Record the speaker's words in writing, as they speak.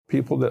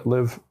people that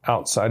live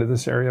outside of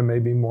this area,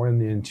 maybe more in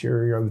the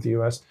interior of the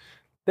U.S.,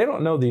 they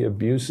don't know the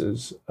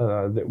abuses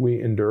that we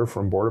endure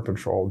from Border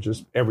Patrol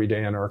just every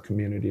day in our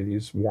community,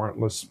 these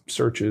warrantless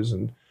searches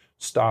and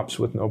stops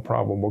with no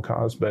probable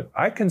cause. But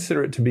I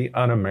consider it to be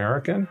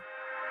un-American.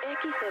 I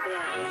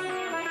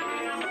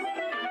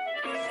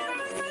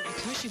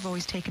wish you've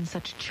always taken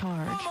such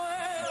charge.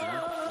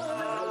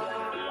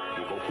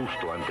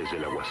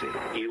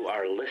 You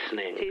are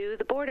listening to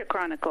The Border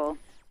Chronicle.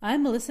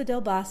 I'm Melissa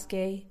Del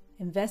Bosque,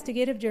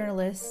 investigative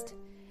journalist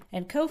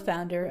and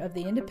co-founder of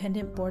the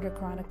independent Border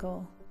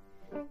Chronicle.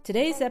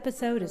 Today's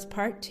episode is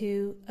part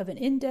 2 of an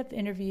in-depth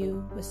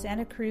interview with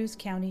Santa Cruz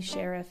County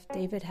Sheriff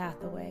David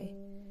Hathaway.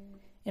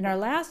 In our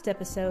last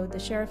episode, the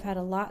sheriff had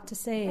a lot to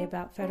say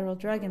about federal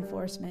drug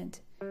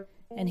enforcement,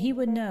 and he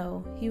would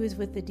know he was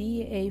with the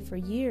DEA for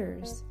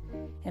years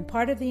and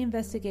part of the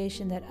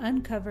investigation that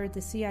uncovered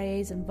the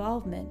CIA's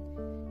involvement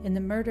in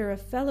the murder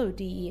of fellow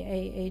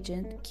DEA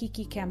agent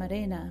Kiki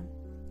Camarena.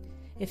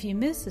 If you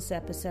missed this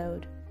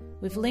episode,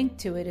 we've linked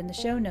to it in the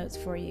show notes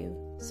for you,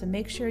 so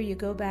make sure you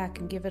go back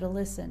and give it a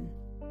listen.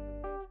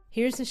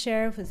 Here's the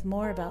sheriff with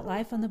more about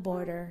life on the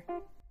border.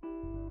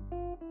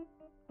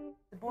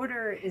 The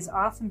border is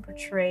often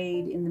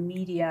portrayed in the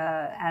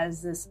media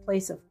as this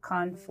place of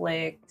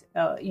conflict,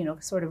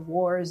 sort of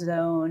war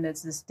zone.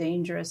 It's this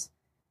dangerous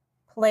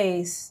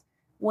place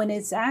when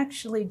it's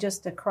actually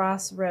just a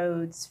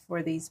crossroads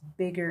for these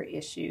bigger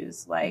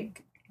issues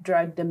like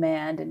drug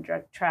demand and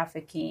drug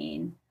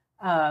trafficking,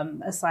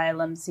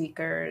 asylum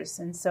seekers,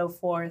 and so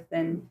forth.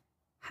 And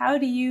how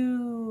do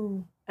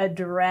you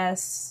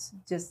address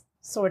just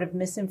sort of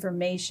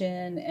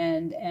misinformation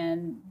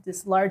and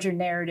this larger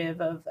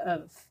narrative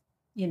of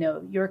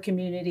your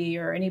community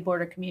or any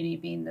border community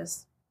being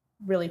this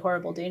really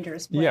horrible,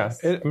 dangerous place?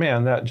 Yeah,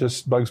 that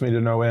just bugs me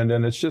to no end.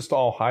 And it's just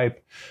all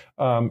hype.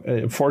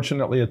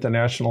 Fortunately, at the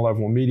national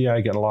level media,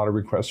 I get a lot of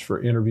requests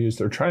for interviews.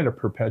 They're trying to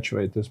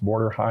perpetuate this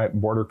border hype,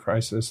 border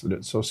crisis, that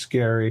it's so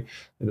scary,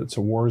 that it's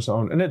a war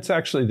zone. And it's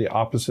actually the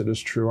opposite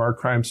is true. Our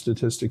crime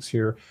statistics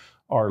here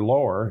are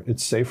lower.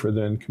 It's safer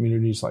than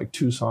communities like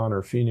Tucson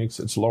or Phoenix.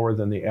 It's lower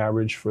than the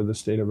average for the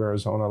state of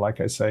Arizona.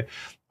 Like I say,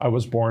 I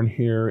was born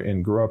here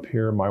and grew up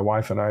here. My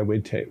wife and I,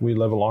 we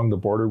live along the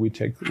border. We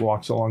take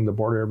walks along the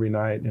border every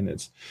night, and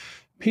it's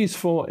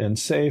peaceful and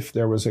safe.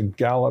 There was a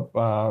Gallup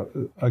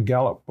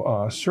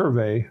poll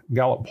survey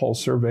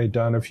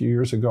done a few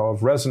years ago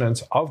of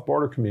residents of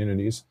border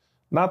communities,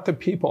 not the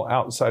people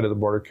outside of the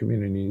border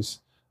communities,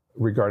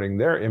 regarding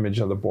their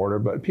image of the border,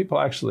 but people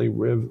actually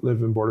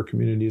live in border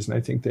communities. And I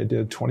think they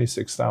did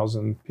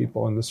 26,000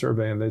 people in the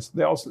survey. And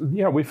they also,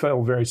 we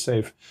feel very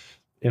safe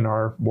in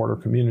our border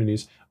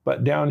communities.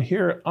 But down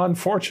here,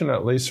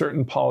 unfortunately,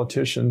 certain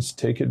politicians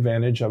take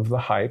advantage of the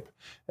hype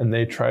and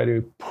they try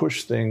to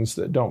push things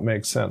that don't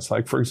make sense.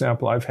 Like, for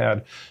example, I've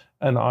had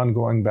an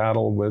ongoing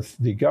battle with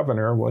the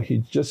governor. Well, he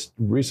just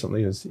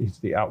recently he's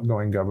the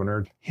outgoing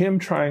governor. Him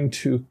trying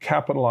to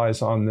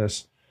capitalize on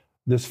this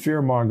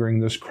fear-mongering,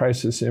 this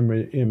crisis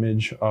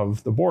image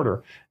of the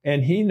border.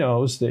 And he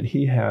knows that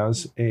he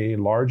has a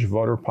large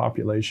voter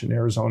population.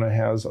 Arizona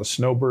has a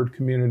snowbird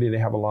community. They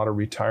have a lot of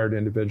retired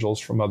individuals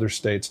from other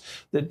states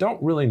that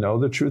don't really know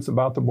the truth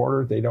about the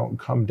border. They don't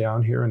come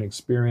down here and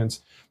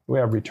experience. We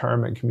have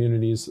retirement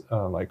communities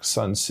like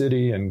Sun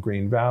City and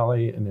Green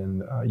Valley and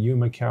in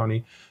Yuma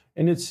County.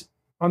 And it's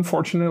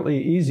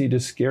unfortunately easy to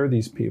scare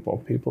these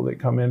people that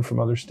come in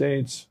from other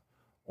states,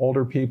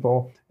 older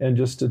people, and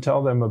just to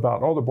tell them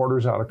about, the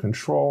border's out of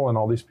control and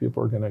all these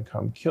people are going to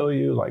come kill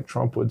you. Like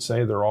Trump would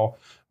say, they're all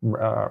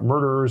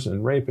murderers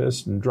and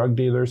rapists and drug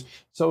dealers.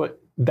 So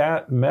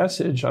that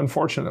message,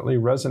 unfortunately,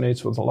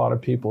 resonates with a lot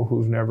of people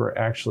who've never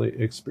actually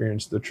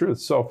experienced the truth.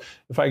 So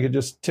if I could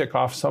just tick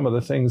off some of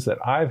the things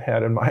that I've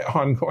had in my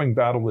ongoing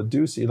battle with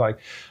Ducey, like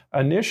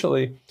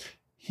initially,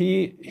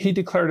 he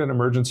declared an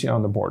emergency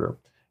on the border.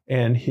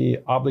 And he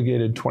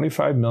obligated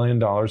 $25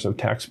 million of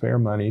taxpayer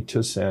money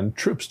to send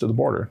troops to the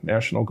border,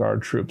 National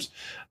Guard troops.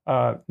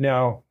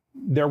 Now,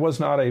 there was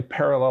not a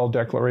parallel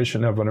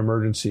declaration of an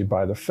emergency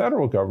by the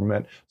federal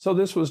government, so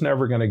this was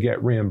never going to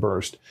get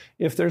reimbursed.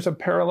 If there's a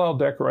parallel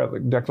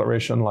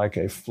declaration like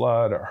a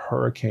flood, a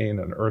hurricane,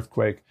 an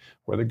earthquake,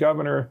 where the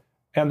governor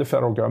and the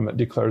federal government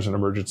declares an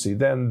emergency,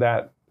 then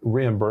that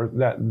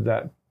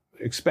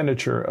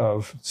expenditure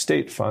of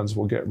state funds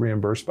will get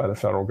reimbursed by the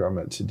federal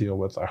government to deal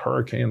with a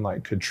hurricane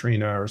like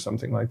Katrina or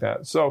something like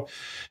that. So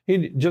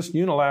he just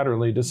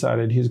unilaterally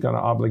decided he's going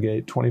to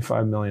obligate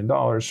 $25 million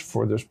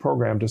for this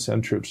program to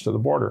send troops to the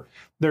border.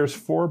 There's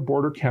 4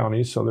 border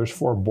counties, so there's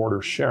 4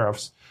 border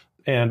sheriffs.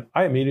 And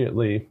I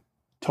immediately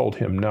told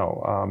him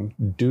no.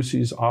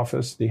 Ducey's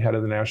office, the head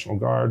of the National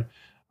Guard,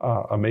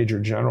 a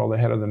major general, the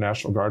head of the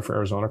National Guard for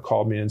Arizona,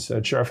 called me and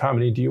said, "Sheriff, how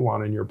many do you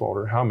want in your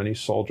border? How many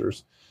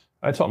soldiers?"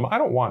 I told him, I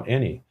don't want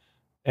any.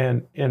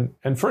 And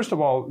first of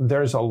all,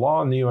 there's a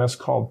law in the U.S.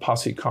 called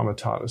posse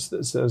comitatus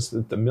that says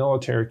that the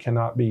military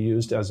cannot be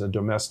used as a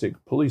domestic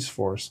police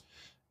force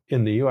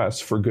in the U.S.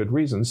 for good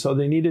reason. So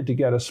they needed to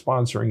get a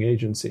sponsoring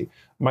agency.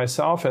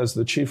 Myself, as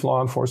the chief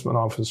law enforcement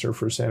officer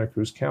for Santa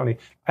Cruz County,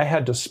 I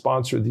had to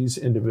sponsor these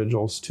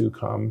individuals to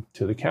come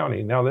to the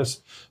county. Now,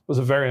 this was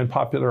a very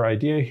unpopular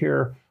idea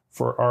here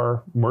for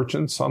our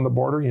merchants on the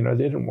border. You know,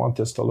 they didn't want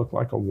this to look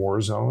like a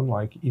war zone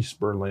like East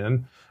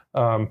Berlin.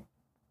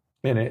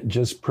 And it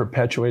just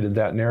perpetuated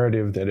that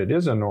narrative that it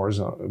is a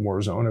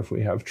war zone if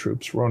we have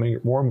troops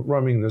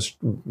roaming the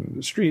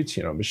streets,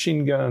 you know,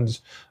 machine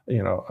guns,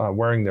 you know,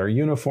 wearing their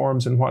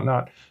uniforms and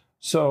whatnot.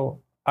 So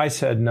I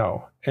said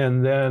no.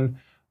 And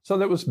then, so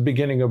that was the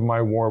beginning of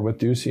my war with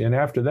Ducey. And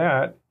after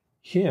that,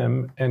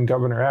 him and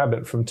Governor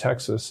Abbott from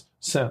Texas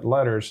sent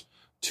letters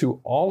to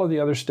all of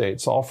the other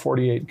states, all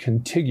 48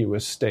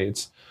 contiguous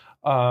states,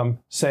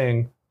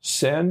 saying,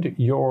 send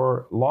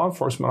your law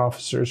enforcement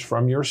officers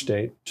from your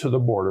state to the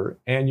border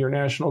and your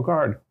National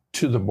Guard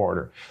to the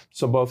border.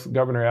 So both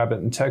Governor Abbott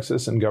in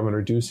Texas and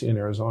Governor Ducey in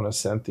Arizona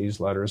sent these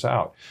letters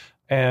out.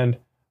 And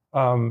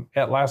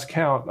at last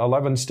count,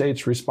 11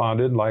 states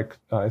responded, like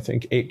I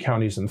think 8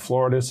 counties in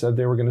Florida said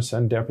they were going to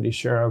send deputy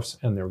sheriffs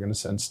and they were going to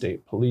send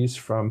state police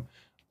from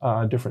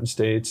different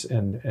states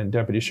and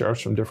deputy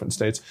sheriffs from different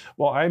states.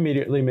 Well, I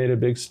immediately made a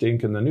big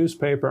stink in the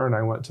newspaper, and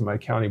I went to my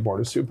county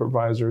board of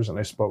supervisors and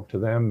I spoke to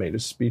them,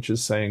 made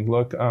speeches saying,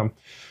 look,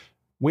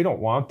 we don't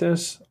want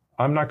this.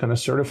 I'm not going to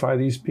certify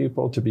these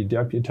people to be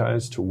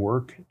deputized to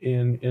work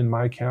in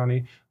my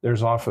county.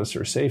 There's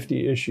officer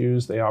safety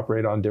issues. They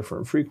operate on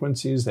different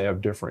frequencies. They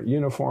have different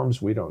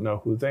uniforms. We don't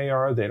know who they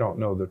are. They don't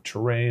know the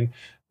terrain.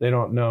 They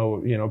don't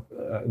know,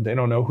 they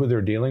don't know who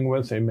they're dealing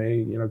with. They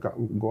may,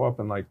 go up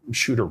and like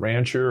shoot a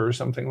rancher or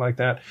something like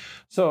that.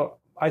 So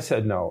I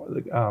said, no,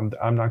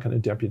 I'm not going to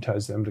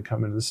deputize them to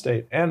come into the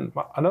state. And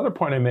another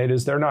point I made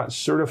is they're not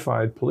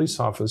certified police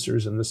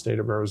officers in the state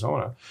of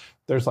Arizona.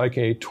 There's like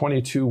a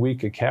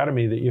 22-week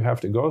academy that you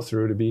have to go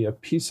through to be a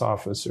peace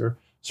officer,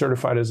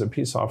 certified as a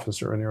peace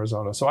officer in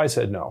Arizona. So I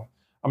said, no,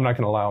 I'm not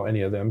going to allow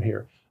any of them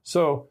here.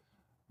 So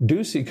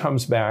Ducey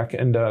comes back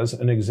and does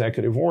an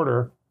executive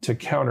order to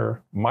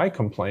counter my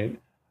complaint.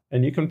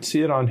 And you can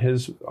see it on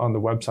the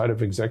website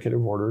of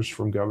executive orders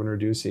from Governor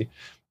Ducey,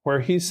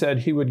 where he said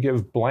he would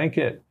give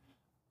blanket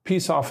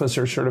peace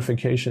officer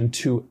certification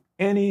to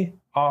any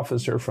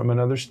officer from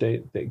another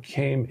state that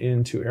came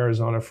into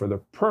Arizona for the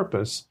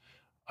purpose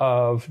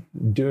of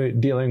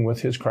dealing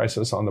with his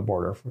crisis on the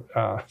border.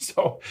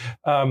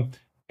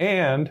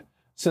 And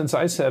since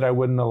I said I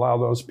wouldn't allow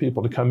those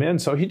people to come in,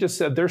 so he just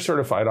said they're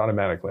certified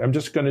automatically. I'm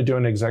just going to do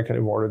an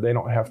executive order. They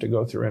don't have to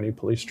go through any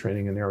police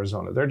training in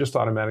Arizona. They're just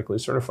automatically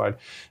certified.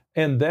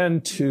 And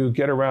then to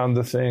get around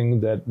the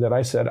thing that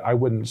I said I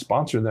wouldn't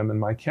sponsor them in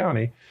my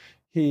county,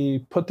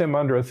 he put them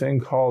under a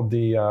thing called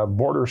the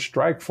Border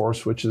Strike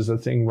Force, which is a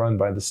thing run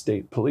by the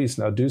state police.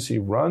 Now,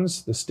 Ducey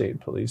runs the state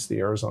police, the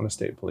Arizona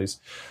State Police.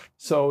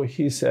 So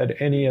he said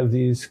any of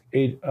these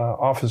 8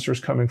 officers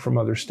coming from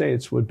other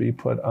states would be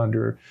put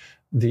under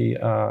the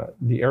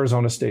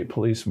Arizona State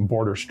Police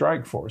Border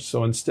Strike Force.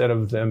 So instead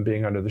of them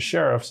being under the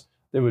sheriffs,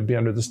 they would be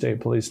under the state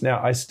police. Now,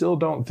 I still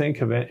don't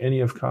think of any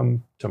have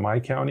come to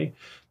my county.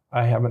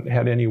 I haven't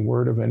had any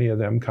word of any of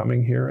them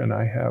coming here, and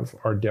I have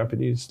our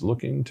deputies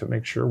looking to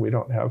make sure we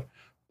don't have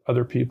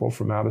other people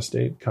from out of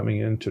state coming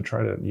in to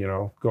try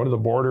to, go to the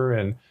border.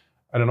 And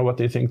I don't know what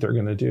they think they're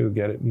going to do.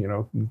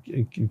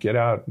 Get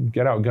out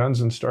guns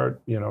and start,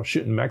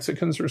 shooting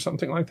Mexicans or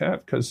something like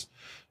that. Because,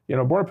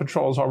 Border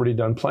Patrol has already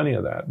done plenty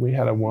of that. We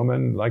had a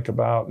woman like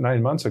about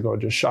 9 months ago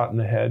just shot in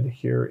the head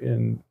here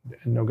in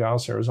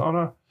Nogales,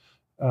 Arizona.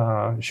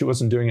 She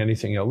wasn't doing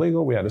anything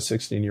illegal. We had a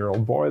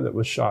 16-year-old boy that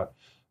was shot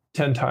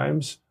 10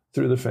 times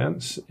through the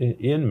fence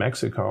in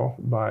Mexico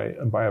by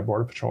a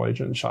Border Patrol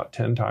agent, shot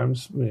 10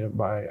 times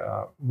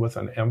with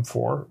an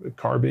M4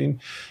 carbine.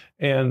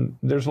 And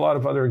there's a lot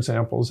of other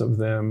examples of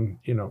them,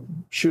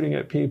 shooting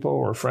at people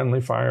or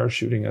friendly fire,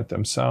 shooting at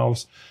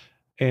themselves.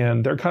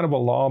 And they're kind of a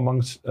law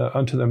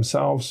unto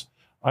themselves.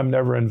 I'm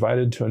never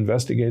invited to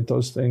investigate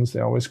those things. They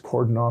always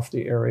cordon off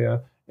the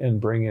area and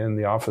bring in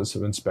the Office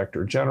of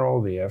Inspector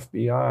General, the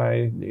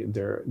FBI,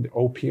 the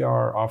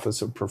OPR,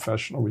 Office of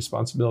Professional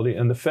Responsibility,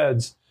 and the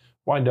feds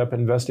wind up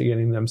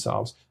investigating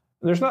themselves.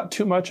 And there's not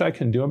too much I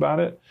can do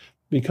about it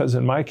because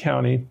in my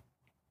county,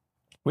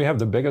 we have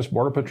the biggest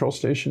Border Patrol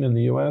station in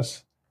the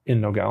U.S.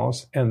 in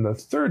Nogales and the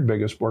 3rd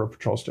biggest Border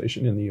Patrol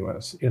station in the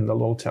U.S. in the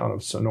little town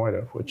of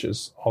Sonoita, which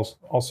is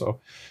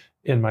also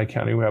in my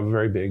county. We have a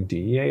very big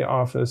DEA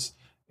office.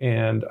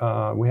 And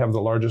we have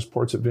the largest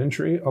ports of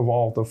entry of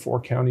all the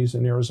 4 counties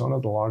in Arizona,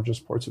 the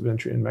largest ports of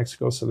entry in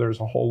Mexico. So there's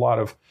a whole lot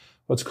of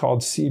what's called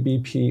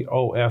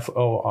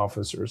CBP-OFO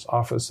officers,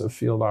 Office of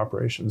Field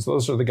Operations.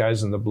 Those are the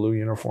guys in the blue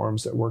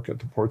uniforms that work at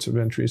the ports of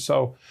entry.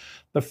 So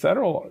the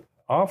federal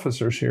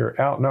officers here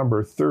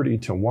outnumber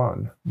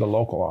 30-1, the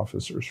local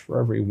officers. For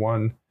every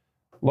 1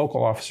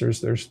 local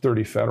officers, there's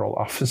 30 federal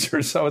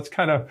officers. So it's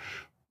kind of...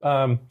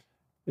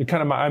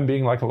 I'm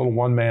being like a little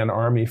one-man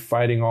army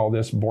fighting all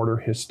this border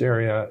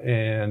hysteria.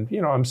 And,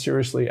 I'm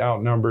seriously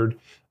outnumbered.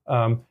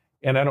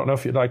 And I don't know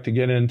if you'd like to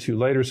get into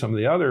later some of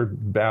the other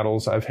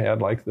battles I've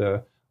had, like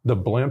the the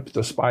blimp,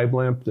 the spy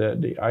blimp,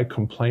 that I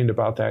complained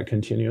about that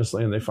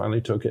continuously, and they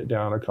finally took it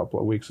down a couple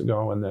of weeks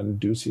ago. And then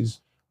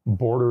Ducey's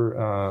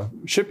border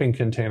shipping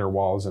container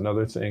wall is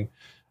another thing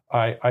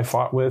I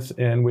fought with,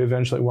 and we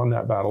eventually won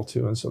that battle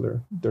too. And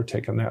so they're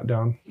taking that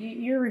down.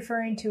 You're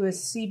referring to a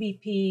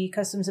CBP,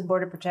 Customs and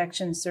Border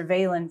Protection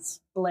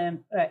surveillance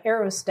blimp,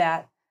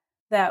 aerostat,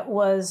 that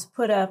was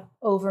put up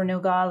over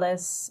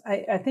Nogales,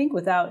 I think,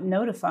 without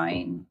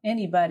notifying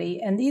anybody.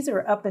 And these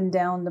are up and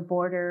down the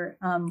border.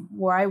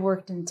 Where I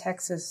worked in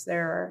Texas,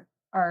 there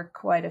are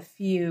quite a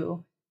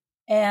few.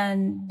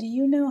 And do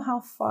you know how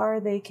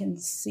far they can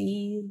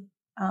see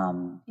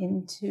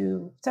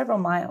into several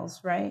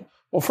miles, right?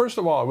 Well, first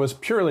of all, it was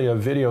purely a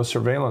video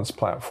surveillance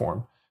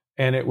platform,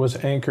 and it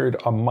was anchored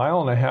 1.5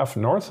 miles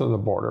north of the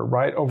border,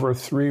 right over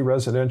 3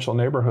 residential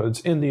neighborhoods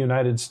in the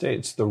United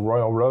States, the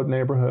Royal Road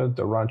neighborhood,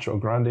 the Rancho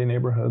Grande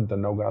neighborhood, the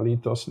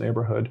Nogalitos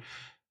neighborhood.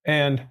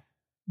 And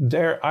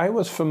there, I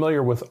was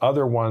familiar with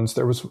other ones.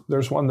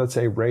 There's one that's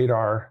a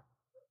radar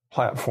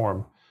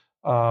platform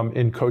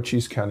in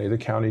Cochise County, the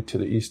county to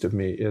the east of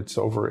me. It's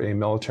over a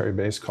military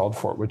base called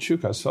Fort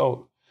Huachuca.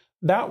 So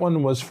that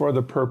one was for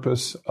the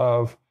purpose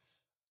of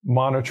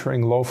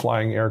monitoring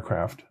low-flying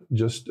aircraft,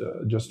 just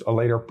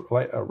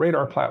a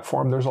radar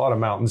platform. There's a lot of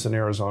mountains in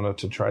Arizona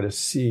to try to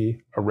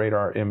see a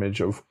radar image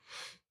of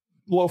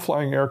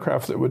low-flying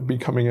aircraft that would be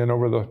coming in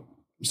over the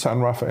San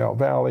Rafael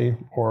Valley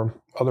or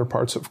other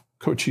parts of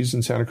Cochise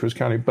and Santa Cruz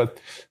County. But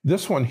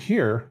this one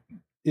here,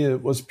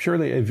 it was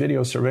purely a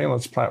video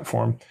surveillance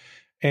platform.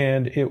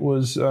 And it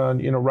was,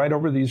 right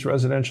over these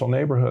residential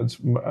neighborhoods,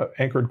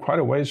 anchored quite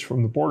a ways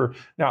from the border.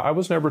 Now, I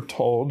was never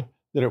told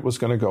that it was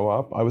going to go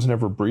up. I was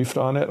never briefed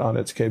on it, on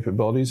its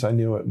capabilities. I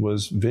knew it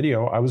was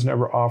video. I was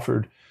never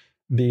offered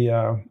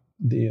the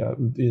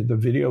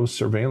video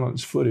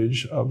surveillance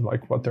footage of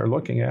like what they're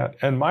looking at.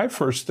 And my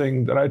first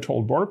thing that I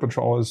told Border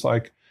Patrol is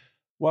like,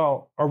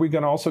 well, are we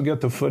going to also get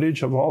the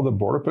footage of all the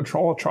Border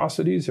Patrol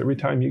atrocities every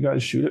time you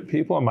guys shoot at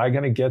people? Am I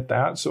going to get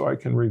that so I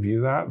can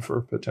review that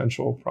for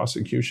potential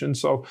prosecution?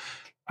 So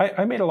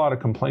I made a lot of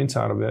complaints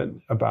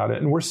about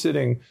it. And we're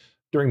sitting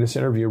during this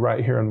interview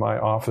right here in my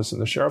office in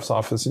the sheriff's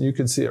office, and you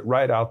could see it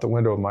right out the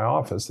window of my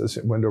office, this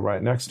window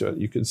right next to it.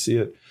 You could see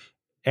it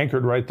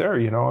anchored right there,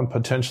 and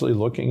potentially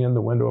looking in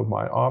the window of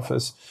my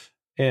office.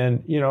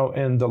 And,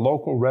 and the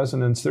local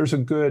residents, there's a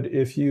good,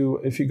 if you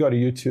go to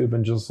YouTube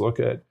and just look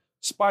at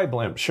spy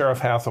blimp,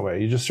 Sheriff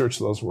Hathaway, you just search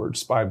those words,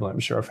 spy blimp,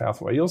 Sheriff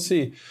Hathaway, you'll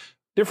see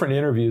different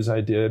interviews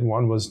I did.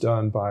 One was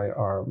done by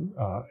our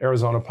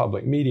Arizona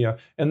Public Media,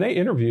 and they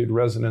interviewed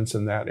residents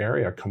in that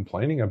area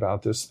complaining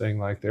about this thing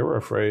like they were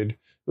afraid. It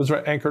was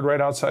anchored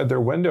right outside their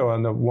window,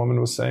 and the woman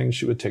was saying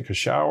she would take a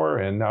shower,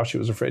 and now she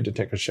was afraid to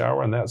take a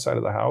shower on that side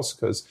of the house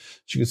because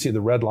she could see the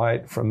red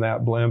light from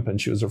that blimp,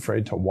 and she was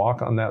afraid to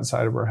walk on that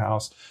side of her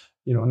house,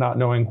 not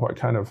knowing what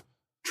kind of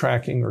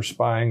tracking or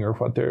spying or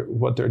what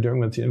they're doing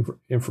with the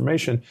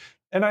information.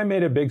 And I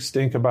made a big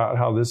stink about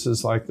how this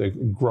is like the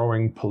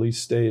growing police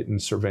state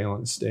and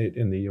surveillance state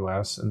in the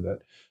U.S. and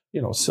that,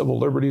 civil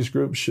liberties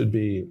groups should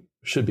be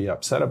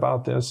upset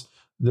about this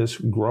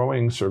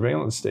growing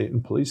surveillance state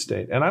and police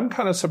state. And I'm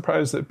kind of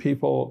surprised that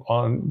people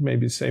on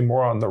maybe say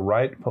more on the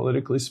right,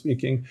 politically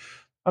speaking,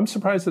 I'm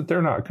surprised that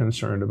they're not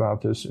concerned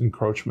about this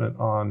encroachment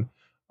on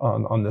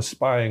the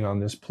spying on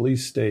this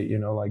police state,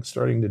 like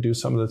starting to do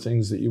some of the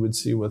things that you would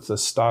see with the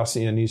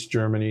Stasi in East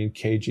Germany,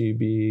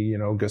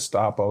 KGB,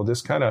 Gestapo,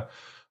 this kind of,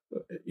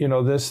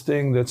 this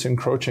thing that's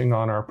encroaching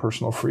on our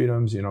personal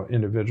freedoms,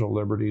 individual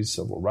liberties,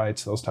 civil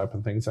rights, those type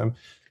of things. I'm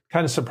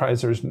kind of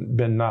surprised there's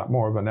been not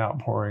more of an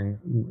outpouring,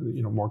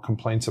 more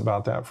complaints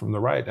about that from the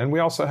right. And we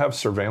also have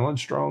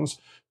surveillance drones,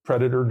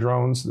 predator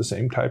drones, the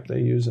same type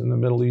they use in the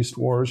Middle East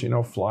wars,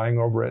 flying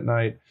over at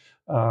night.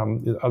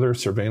 Other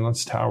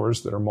surveillance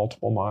towers that are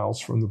multiple miles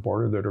from the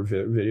border that are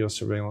video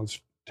surveillance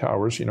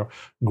towers,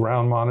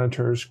 ground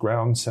monitors,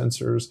 ground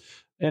sensors,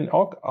 and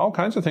all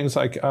kinds of things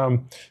like,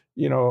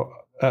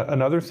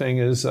 another thing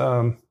is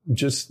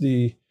just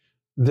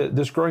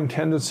this growing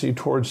tendency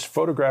towards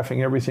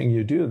photographing everything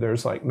you do.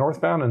 There's like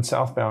northbound and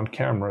southbound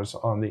cameras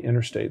on the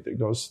interstate that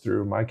goes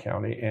through my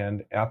county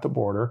and at the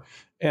border.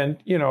 And,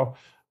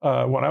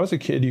 when I was a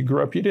kid, you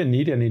grew up, you didn't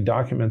need any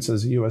documents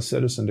as a U.S.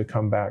 citizen to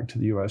come back to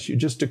the U.S. You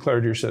just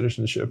declared your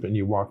citizenship and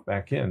you walked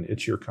back in.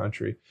 It's your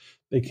country.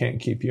 They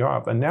can't keep you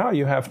off. And now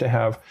you have to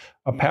have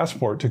a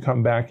passport to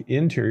come back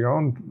into your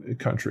own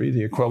country,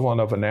 the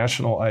equivalent of a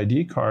national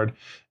ID card.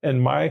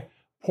 And my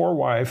poor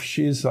wife,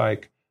 she's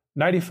like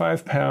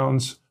 95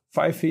 pounds,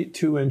 5 feet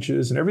 2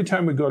 inches. And every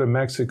time we go to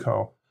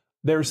Mexico,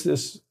 there's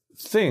this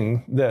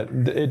thing that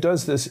it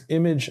does this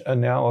image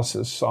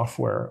analysis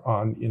software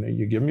on,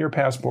 you give them your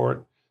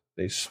passport,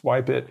 they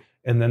swipe it,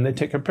 and then they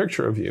take a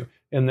picture of you.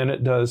 And then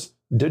it does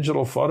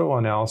digital photo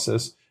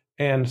analysis.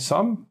 And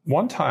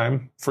one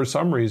time, for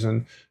some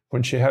reason,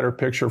 when she had her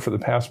picture for the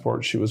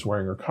passport, she was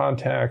wearing her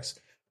contacts.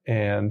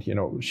 And,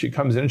 she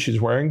comes in,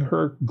 she's wearing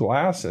her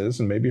glasses,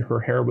 and maybe her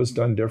hair was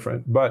done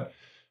different. But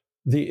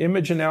the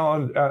image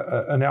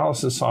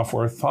analysis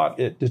software thought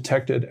it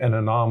detected an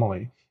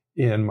anomaly.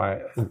 in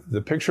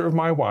the picture of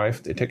my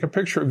wife. They take a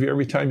picture of you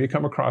every time you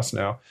come across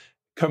now,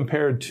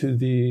 compared to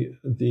the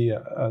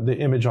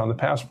image on the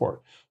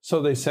passport.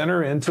 So they sent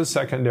her into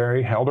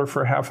secondary, held her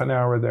for half an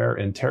hour there,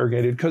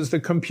 interrogated, because the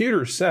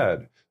computer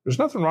said, there's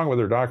nothing wrong with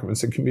her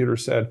documents. The computer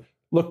said,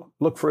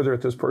 look further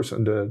at this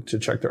person to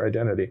check their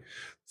identity.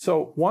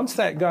 So once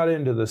that got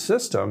into the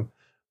system,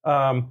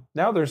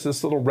 now there's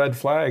this little red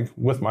flag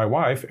with my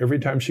wife every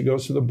time she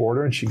goes to the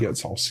border and she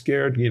gets all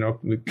scared,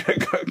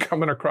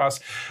 coming across,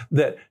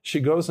 that she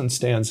goes and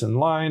stands in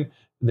line.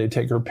 They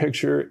take her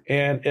picture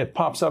and it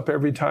pops up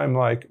every time,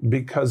 like,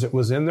 because it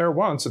was in there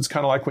once. It's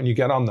kind of like when you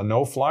get on the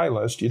no-fly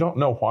list. You don't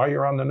know why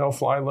you're on the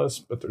no-fly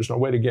list, but there's no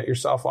way to get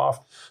yourself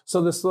off.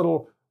 So this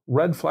little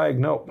red flag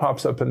note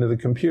pops up into the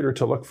computer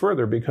to look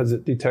further, because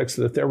it detects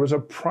that there was a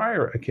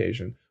prior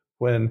occasion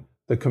when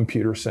the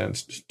computer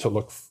sensed to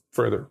look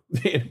further.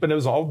 But it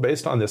was all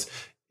based on this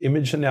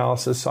image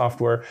analysis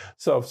software.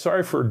 So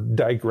sorry for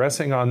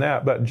digressing on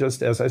that, but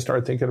just as I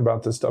start thinking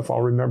about this stuff, I'll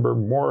remember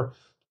more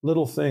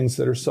little things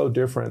that are so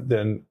different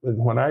than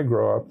when I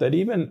grow up, that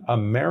even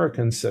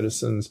American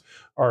citizens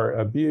are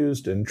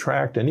abused and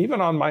tracked. And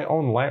even on my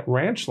own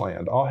ranch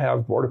land, I'll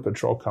have Border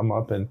Patrol come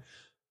up and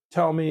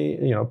tell me,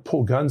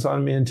 pull guns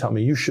on me and tell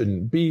me you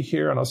shouldn't be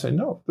here. And I'll say,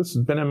 no, this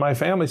has been in my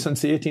family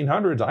since the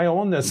 1800s. I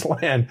own this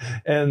land.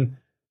 And,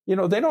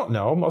 they don't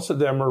know. Most of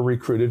them are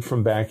recruited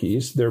from back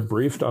east. They're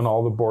briefed on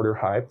all the border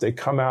hype. They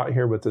come out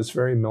here with this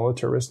very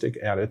militaristic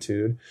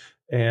attitude.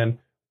 And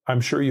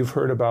I'm sure you've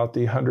heard about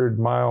the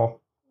 100-mile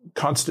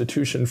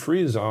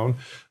Constitution-free zone.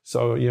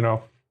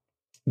 So,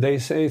 they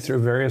say through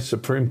various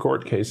Supreme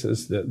Court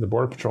cases that the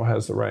Border Patrol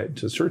has the right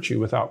to search you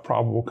without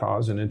probable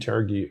cause and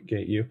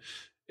interrogate you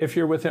if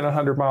you're within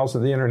 100 miles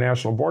of the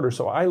international border.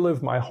 So I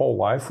live my whole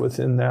life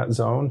within that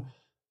zone,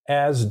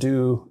 as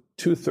do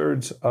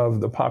 2/3 of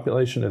the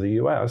population of the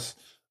U.S.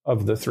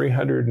 Of the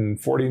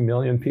 340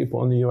 million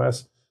people in the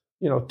U.S.,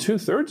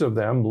 2/3 of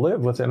them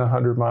live within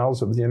 100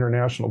 miles of the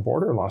international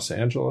border: Los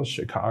Angeles,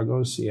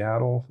 Chicago,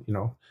 Seattle,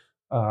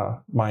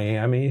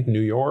 Miami, New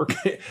York.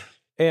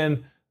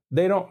 And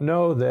they don't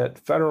know that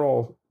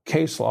federal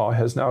case law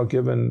has now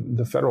given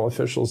the federal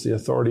officials the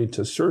authority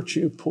to search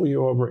you, pull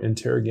you over,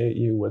 interrogate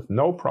you with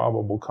no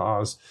probable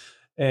cause.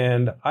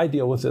 And I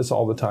deal with this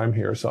all the time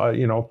here.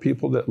 So,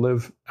 people that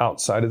live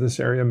outside of this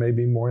area,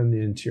 maybe more in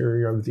the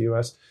interior of the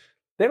U.S.,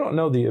 they don't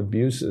know the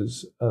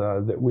abuses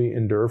that we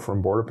endure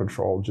from Border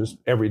Patrol just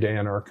every day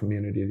in our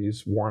community,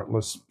 these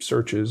warrantless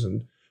searches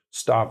and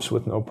stops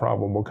with no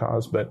probable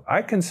cause. But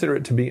I consider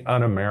it to be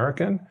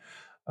un-American.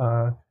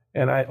 And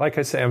like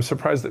I say, I'm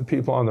surprised that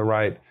people on the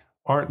right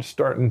aren't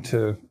starting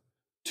to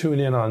tune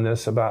in on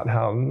this, about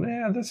how,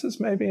 this is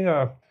maybe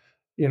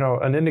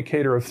an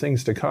indicator of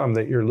things to come,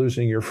 that you're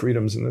losing your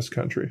freedoms in this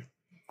country.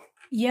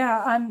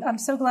 Yeah, I'm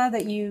so glad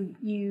that you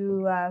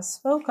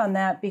spoke on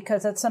that,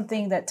 because that's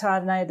something that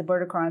Todd and I at the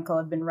Border Chronicle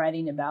have been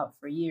writing about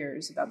for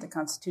years, about the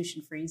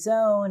Constitution-free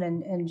zone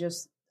and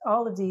just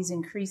all of these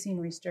increasing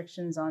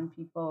restrictions on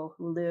people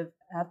who live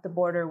at the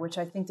border, which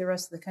I think the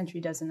rest of the country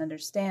doesn't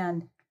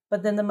understand.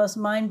 But then the most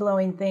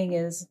mind-blowing thing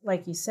is,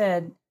 like you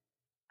said,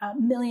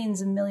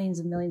 millions and millions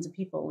and millions of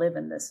people live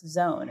in this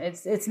zone.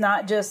 It's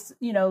not just,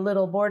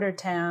 little border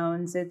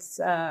towns. It's,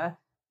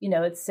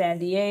 it's San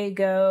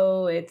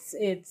Diego. It's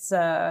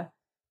the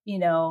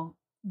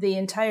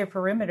entire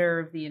perimeter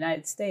of the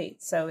United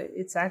States. So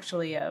it's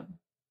actually a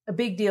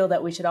big deal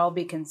that we should all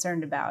be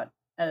concerned about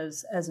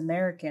as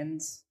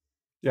Americans.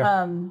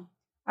 Yeah.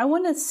 I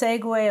want to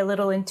segue a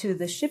little into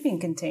the shipping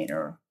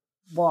container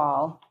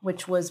wall,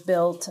 which was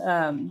built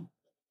in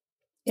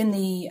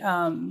the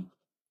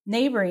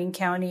neighboring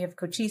county of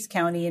Cochise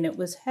County, and it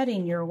was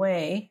heading your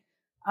way.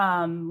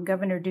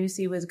 Governor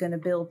Ducey was going to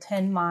build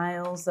 10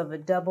 miles of a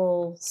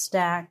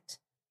double-stacked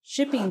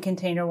shipping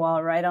container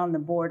wall right on the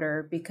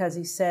border, because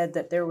he said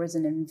that there was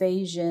an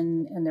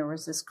invasion and there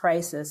was this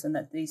crisis, and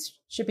that these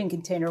shipping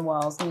container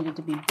walls needed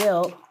to be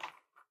built.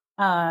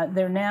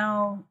 They're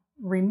now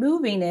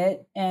removing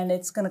it, and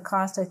it's going to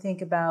cost, I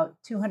think, about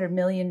 $200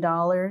 million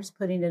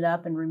putting it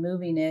up and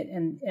removing it.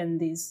 And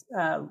these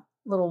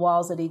little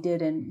walls that he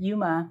did in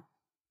Yuma.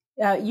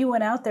 You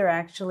went out there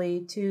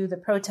actually to the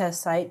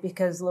protest site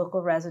because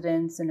local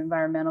residents and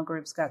environmental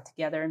groups got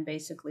together and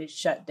basically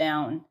shut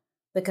down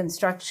the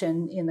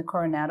construction in the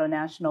Coronado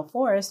National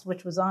Forest,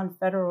 which was on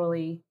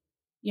federally,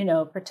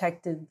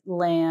 protected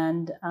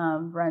land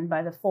run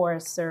by the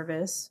Forest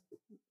Service,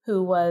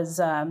 who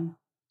was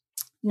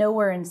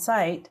nowhere in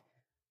sight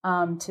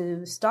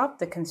to stop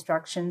the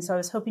construction. So I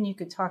was hoping you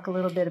could talk a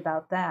little bit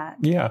about that.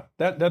 Yeah,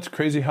 that's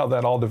crazy how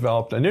that all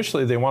developed.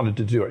 Initially, they wanted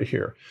to do it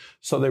here.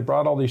 So they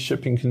brought all these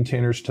shipping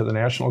containers to the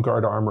National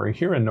Guard Armory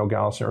here in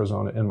Nogales,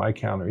 Arizona, in my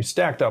county,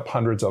 stacked up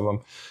hundreds of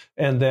them.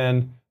 And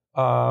then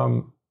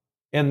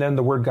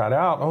the word got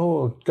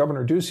out,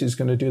 Governor Ducey is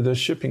going to do this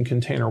shipping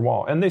container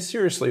wall. And they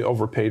seriously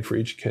overpaid for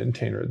each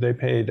container. They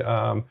paid,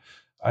 I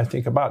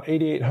think, about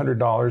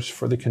 $8,800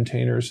 for the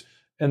containers.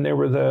 And they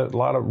were a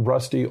lot of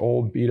rusty,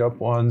 old, beat-up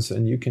ones,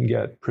 and you can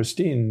get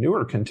pristine,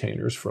 newer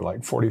containers for like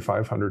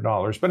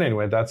 $4,500. But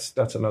anyway,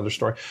 that's another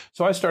story.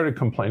 So I started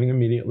complaining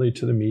immediately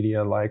to the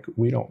media, like,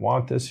 we don't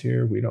want this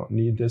here, we don't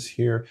need this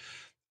here.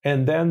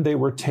 And then they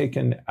were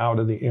taken out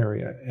of the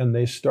area, and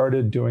they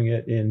started doing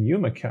it in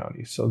Yuma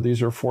County. So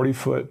these are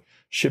 40-foot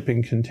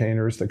shipping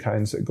containers, the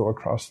kinds that go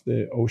across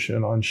the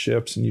ocean on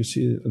ships, and you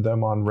see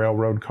them on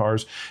railroad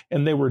cars.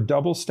 And they were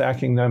double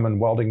stacking them and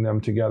welding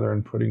them together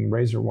and putting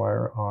razor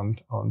wire on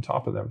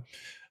top of them.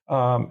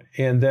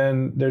 And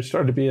then there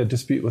started to be a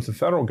dispute with the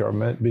federal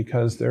government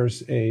because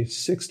there's a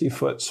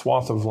 60-foot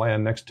swath of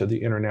land next to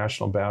the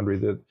international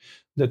boundary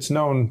that's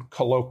known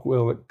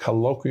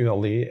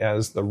colloquially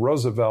as the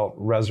Roosevelt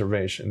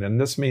Reservation.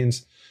 And this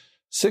means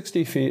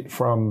 60 feet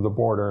from the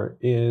border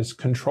is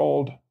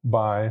controlled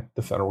by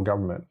the federal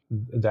government,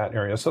 that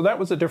area. So that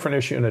was a different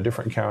issue in a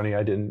different county.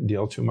 I didn't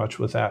deal too much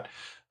with that.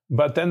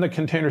 But then the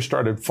containers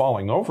started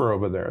falling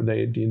over there.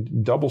 They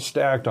double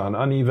stacked on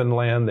uneven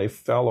land. They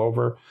fell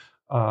over,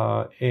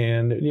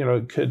 and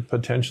it could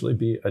potentially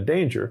be a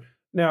danger.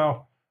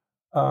 Now,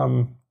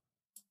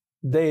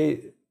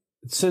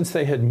 since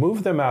they had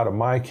moved them out of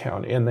my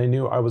county and they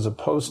knew I was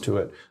opposed to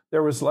it,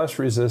 there was less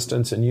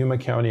resistance in Yuma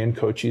County and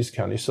Cochise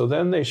County. So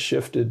then they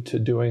shifted to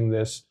doing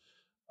this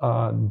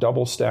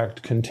double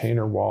stacked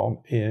container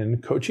wall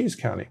in Cochise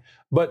County,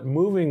 but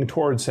moving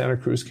towards Santa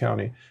Cruz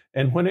County.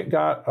 And when it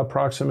got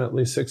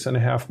approximately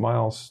 6.5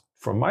 miles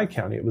from my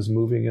county, it was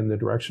moving in the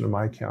direction of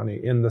my county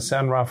in the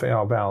San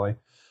Rafael Valley,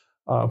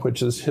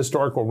 which is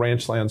historical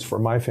ranch lands for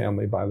my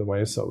family, by the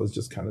way. So it was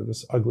just kind of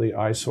this ugly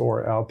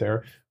eyesore out there.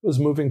 It was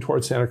moving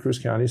towards Santa Cruz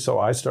County. So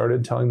I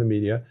started telling the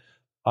media,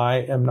 I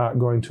am not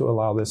going to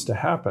allow this to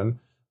happen.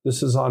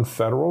 This is on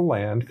federal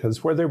land,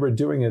 because where they were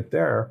doing it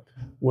there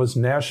was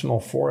national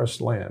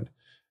forest land.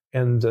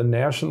 And the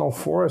National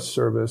Forest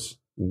Service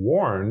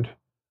warned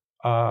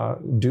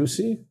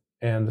Ducey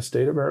and the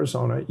state of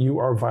Arizona, you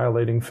are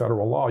violating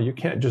federal law. You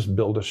can't just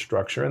build a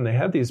structure. And they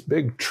had these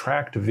big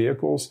tracked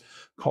vehicles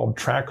called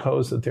track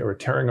hoes that they were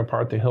tearing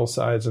apart the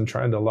hillsides and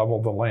trying to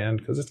level the land,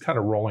 because it's kind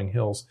of rolling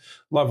hills,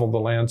 level the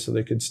land so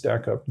they could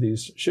stack up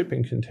these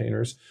shipping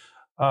containers.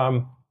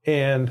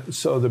 And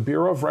so the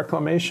Bureau of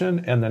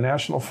Reclamation and the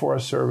National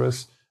Forest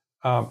Service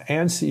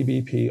and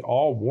CBP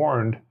all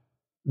warned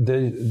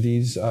the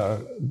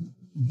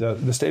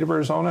state of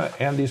Arizona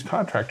and these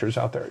contractors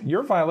out there,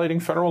 you're violating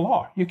federal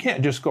law. You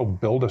can't just go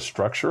build a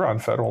structure on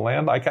federal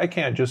land. Like, I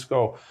can't just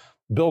go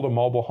build a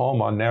mobile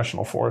home on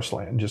national forest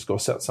land, just go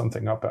set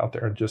something up out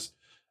there,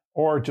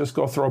 or just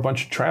go throw a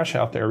bunch of trash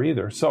out there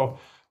either.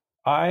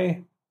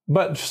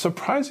 But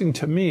surprising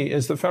to me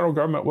is the federal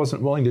government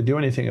wasn't willing to do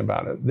anything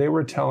about it. They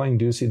were telling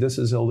Ducey, this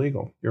is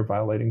illegal. You're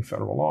violating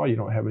federal law. You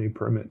don't have any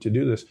permit to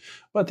do this.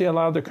 But they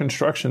allowed the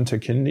construction to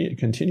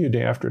continue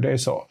day after day.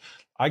 So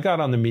I got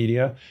on the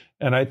media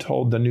and I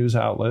told the news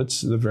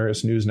outlets, the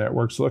various news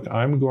networks, look,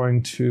 I'm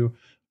going to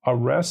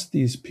arrest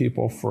these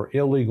people for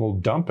illegal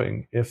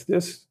dumping if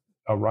this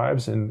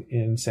arrives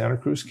in Santa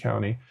Cruz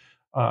County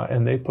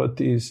and they put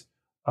these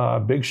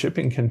big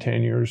shipping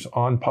containers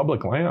on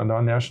public land,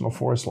 on national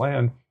forest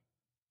land.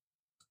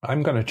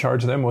 I'm going to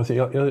charge them with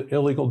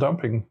illegal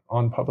dumping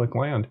on public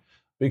land,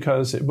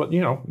 because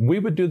we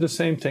would do the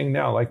same thing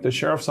now. Like the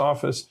sheriff's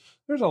office,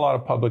 there's a lot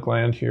of public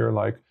land here,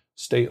 like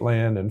state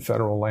land and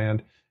federal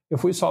land.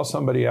 If we saw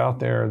somebody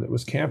out there that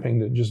was camping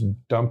that just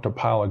dumped a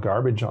pile of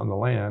garbage on the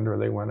land, or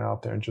they went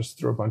out there and just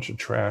threw a bunch of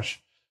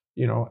trash,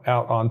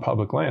 out on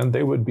public land,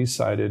 they would be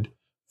cited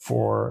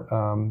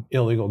for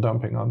illegal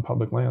dumping on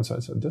public land. So I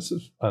said, this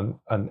is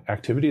an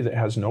activity that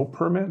has no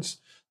permits.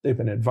 They've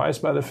been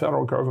advised by the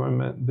federal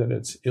government that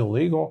it's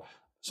illegal.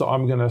 So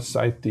I'm going to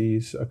cite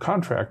these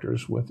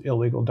contractors with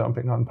illegal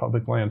dumping on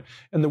public land.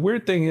 And the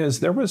weird thing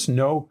is, there was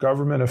no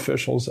government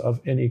officials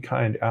of any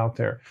kind out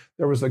there.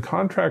 There was the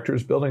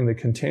contractors building the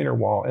container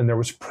wall, and there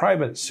was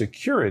private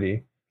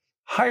security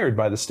hired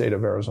by the state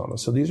of Arizona.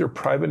 So these are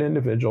private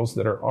individuals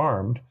that are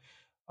armed,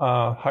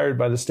 hired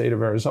by the state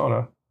of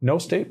Arizona. No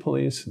state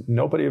police,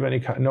 nobody of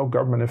any kind, no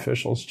government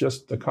officials,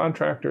 just the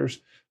contractors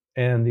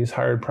and these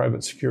hired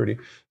private security.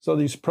 So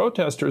these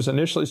protesters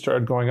initially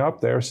started going up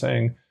there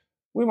saying,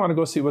 we want to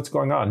go see what's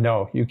going on.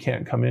 No, you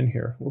can't come in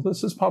here. Well,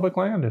 this is public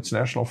land. It's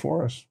national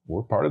forest.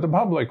 We're part of the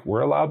public.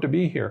 We're allowed to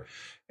be here.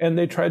 And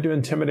they tried to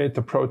intimidate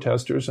the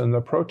protesters, and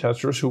the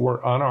protesters, who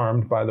were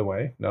unarmed, by the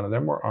way, none of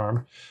them were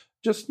armed,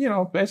 just,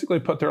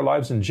 basically put their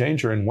lives in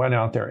danger and went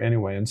out there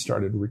anyway and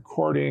started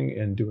recording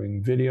and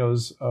doing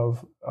videos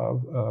of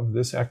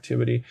this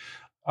activity.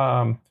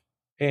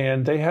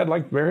 And they had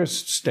like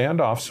various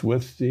standoffs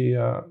with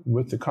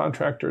the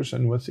contractors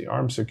and with the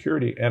armed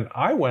security. And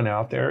I went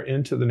out there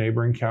into the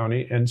neighboring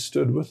county and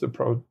stood with the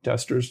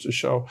protesters to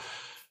show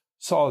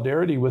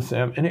solidarity with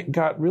them. And it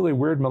got really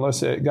weird,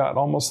 Melissa. It got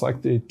almost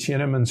like the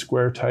Tiananmen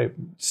Square type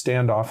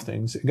standoff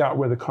things. It got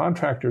where the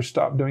contractors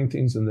stopped doing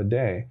things in the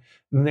day,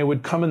 and they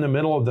would come in the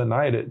middle of the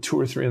night at 2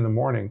 or 3 in the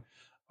morning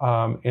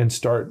and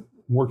start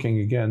working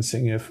again,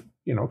 seeing if,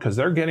 because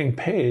they're getting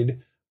paid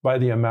by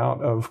the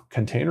amount of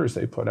containers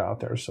they put out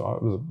there. So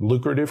it was a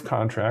lucrative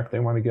contract. They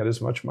want to get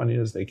as much money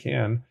as they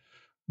can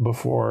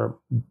before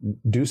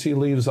Ducey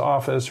leaves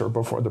office or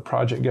before the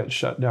project gets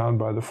shut down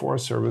by the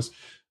Forest Service.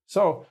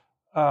 So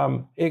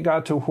it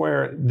got to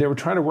where they were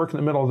trying to work in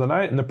the middle of the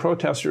night, and the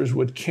protesters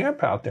would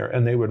camp out there,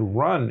 and they would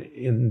run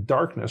in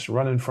darkness,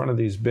 run in front of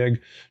these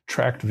big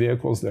tracked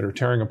vehicles that are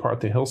tearing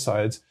apart the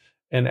hillsides,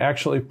 and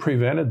actually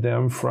prevented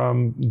them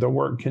from the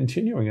work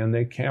continuing. And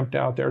they camped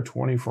out there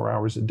 24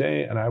 hours a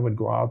day, and I would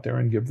go out there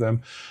and give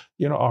them,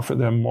 offer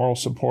them moral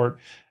support.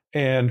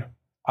 And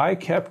I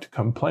kept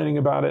complaining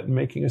about it and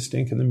making a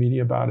stink in the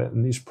media about it.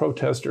 And these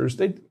protesters,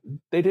 they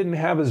didn't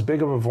have as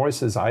big of a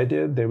voice as I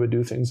did. They would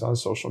do things on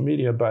social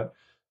media, but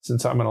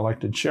since I'm an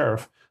elected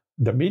sheriff,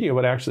 the media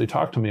would actually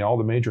talk to me, all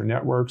the major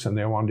networks, and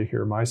they wanted to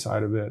hear my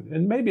side of it.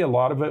 And maybe a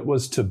lot of it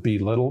was to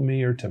belittle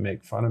me or to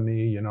make fun of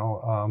me,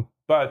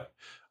 but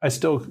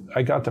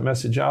I got the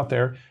message out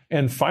there.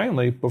 And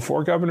finally,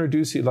 before Governor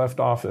Ducey left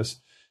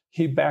office,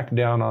 he backed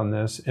down on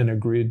this and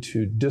agreed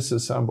to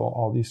disassemble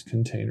all these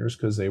containers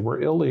because they were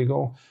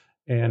illegal,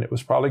 and it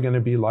was probably going to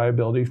be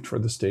liability for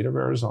the state of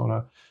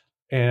Arizona.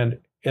 And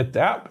at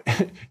that,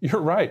 you're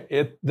right,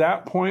 at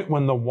that point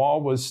when the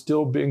wall was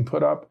still being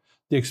put up,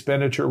 the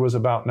expenditure was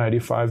about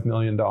 $95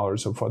 million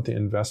of what they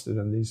invested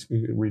in these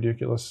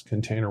ridiculous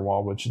container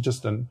wall, which is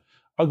just an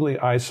ugly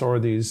eyesore,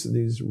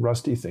 these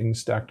rusty things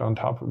stacked on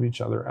top of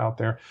each other out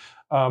there.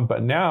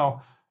 But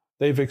now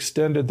they've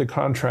extended the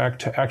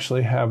contract to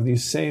actually have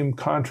these same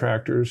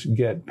contractors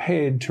get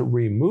paid to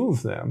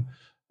remove them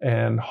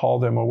and haul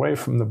them away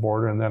from the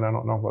border. And then I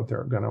don't know what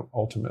they're going to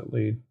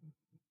ultimately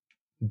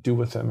do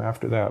with them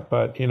after that.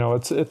 But,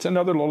 it's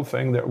another little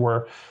thing that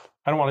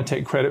I don't want to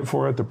take credit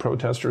for it. The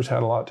protesters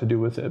had a lot to do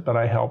with it, but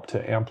I helped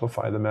to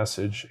amplify the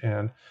message,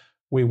 and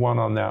we won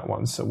on that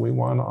one. So we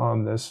won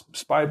on this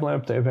spy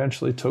blimp. They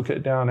eventually took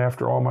it down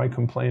after all my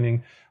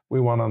complaining. We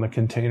won on the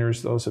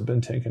containers. Those have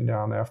been taken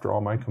down after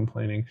all my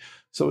complaining.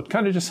 So it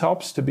kind of just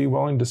helps to be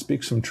willing to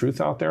speak some truth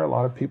out there. A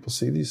lot of people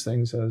see these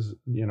things as,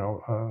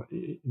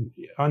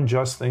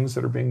 unjust things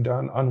that are being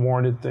done,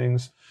 unwarranted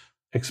things,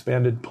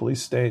 expanded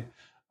police state,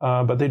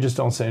 but they just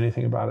don't say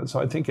anything about it. So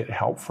I think it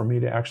helped for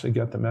me to actually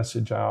get the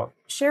message out.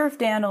 Sheriff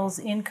Daniels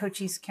in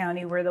Cochise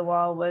County, where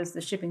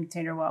the shipping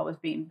container wall was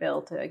being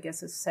built, I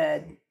guess has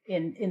said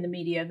in the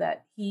media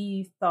that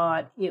he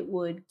thought it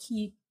would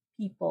keep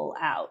people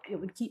out.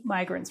 It would keep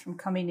migrants from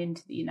coming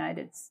into the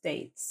United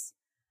States.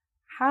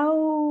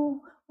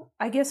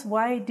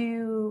 Why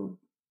do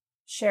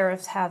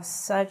sheriffs have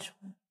such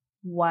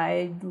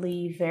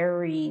widely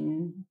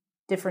varying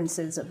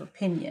differences of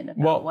opinion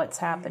about what's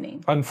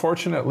happening?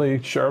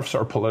 Unfortunately, sheriffs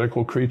are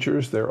political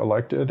creatures. They're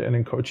elected. And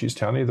in Cochise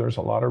County, there's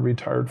a lot of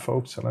retired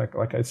folks. And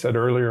like I said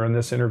earlier in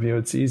this interview,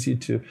 it's easy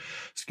to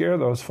scare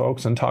those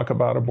folks and talk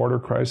about a border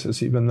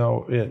crisis, even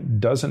though it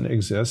doesn't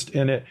exist.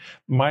 And it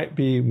might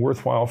be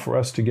worthwhile for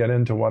us to get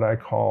into what I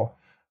call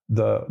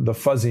the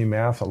fuzzy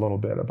math a little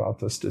bit about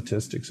the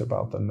statistics,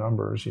 about the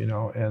numbers,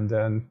 and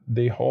then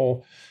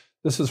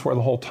this is where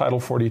the whole Title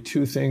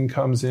 42 thing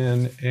comes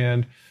in.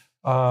 And,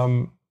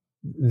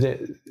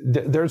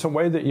 there's a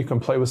way that you can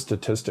play with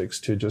statistics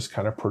to just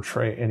kind of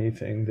portray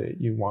anything that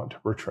you want to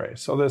portray.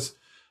 So this,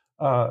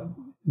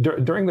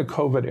 during the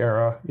COVID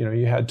era,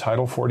 you had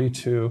Title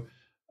 42,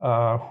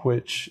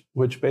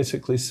 which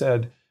basically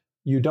said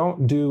you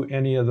don't do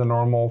any of the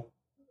normal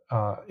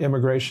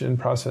immigration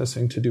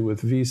processing to do with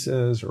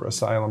visas or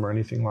asylum or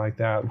anything like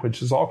that,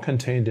 which is all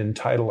contained in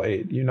Title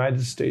 8,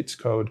 United States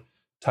Code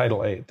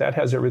Title 8. That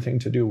has everything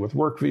to do with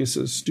work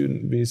visas,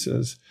 student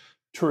visas,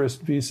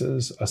 tourist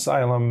visas,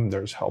 asylum,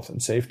 there's health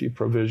and safety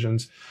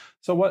provisions.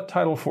 So what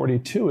Title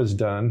 42 has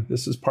done,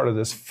 this is part of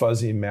this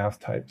fuzzy math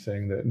type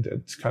thing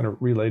that's kind of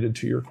related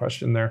to your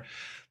question there.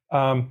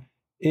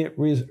 It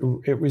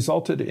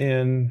resulted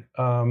in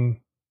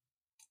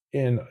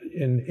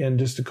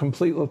just a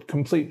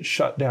complete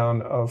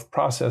shutdown of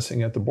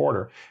processing at the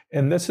border.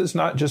 And this is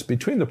not just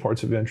between the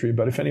ports of entry,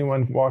 but if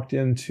anyone walked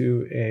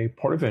into a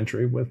port of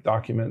entry with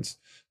documents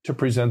to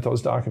present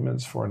those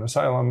documents for an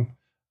asylum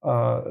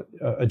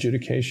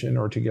adjudication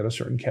or to get a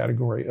certain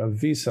category of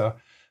visa,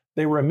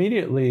 they were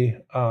immediately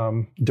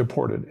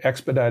deported,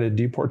 expedited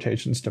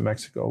deportations to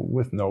Mexico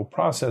with no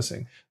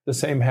processing. The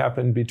same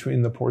happened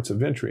between the ports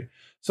of entry.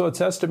 So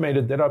it's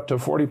estimated that up to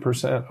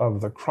 40%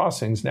 of the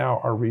crossings now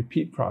are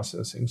repeat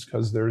processings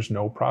because there's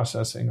no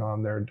processing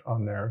on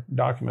their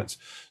documents.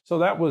 So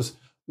that was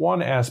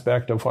one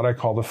aspect of what I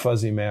call the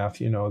fuzzy math,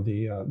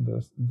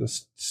 the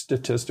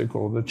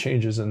statistical, the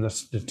changes in the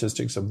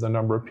statistics of the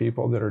number of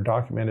people that are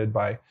documented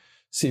by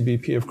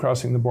CBP of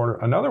crossing the border.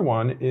 Another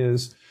one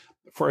is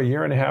for a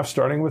year and a half,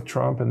 starting with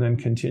Trump and then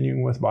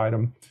continuing with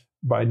Biden,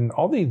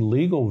 all the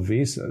legal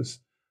visas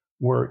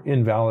were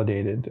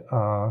invalidated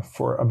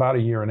for about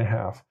a year and a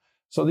half.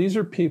 So these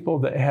are people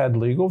that had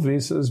legal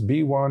visas,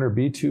 B1 or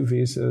B2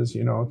 visas,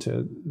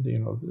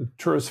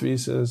 tourist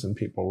visas, and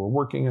people were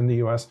working in the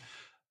U.S.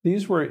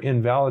 these were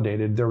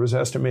invalidated. There was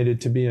estimated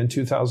to be in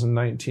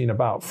 2019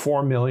 about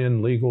 4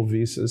 million legal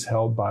visas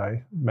held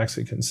by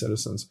Mexican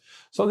citizens.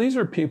 So these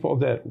are people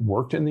that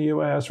worked in the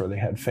U.S. or they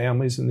had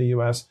families in the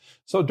U.S.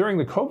 So during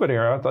the COVID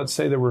era, let's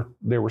say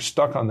they were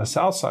stuck on the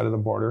south side of the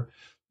border,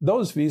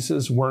 those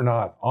visas were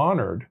not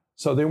honored.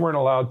 So they weren't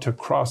allowed to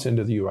cross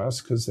into the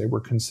U.S. because they were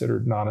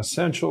considered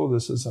non-essential.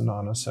 This is a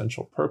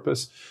non-essential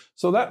purpose.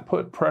 So that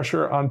put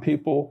pressure on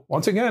people,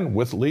 once again,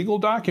 with legal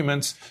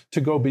documents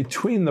to go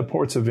between the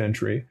ports of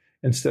entry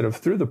instead of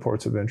through the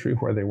ports of entry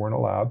where they weren't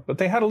allowed. But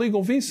they had a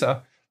legal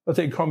visa, but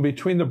they'd come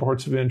between the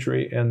ports of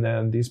entry, and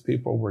then these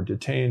people were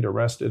detained,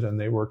 arrested, and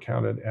they were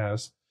counted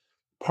as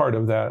part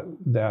of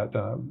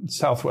that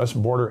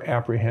southwest border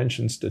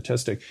apprehension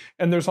statistic.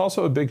 And there's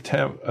also a big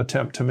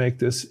attempt to make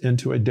this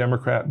into a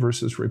Democrat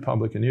versus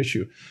Republican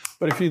issue.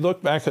 But if you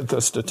look back at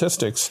the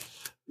statistics,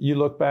 you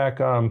look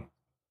back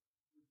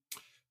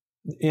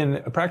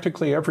in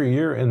practically every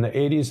year in the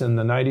 80s and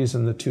the 90s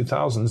and the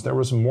 2000s, there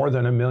was more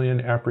than 1 million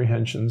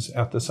apprehensions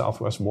at the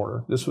southwest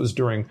border. This was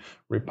during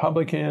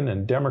Republican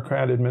and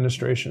Democrat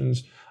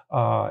administrations.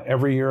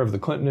 Every year of the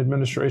Clinton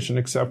administration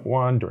except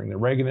one, during the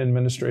Reagan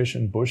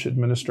administration, Bush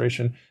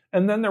administration.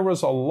 And then there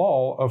was a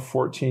lull of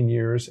 14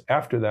 years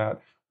after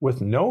that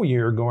with no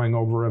year going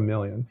over 1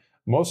 million.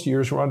 Most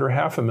years were under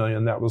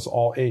 500,000. That was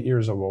all 8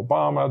 years of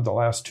Obama, the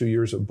last 2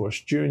 years of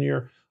Bush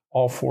Jr.,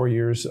 all 4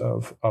 years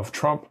of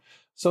Trump.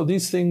 So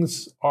these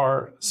things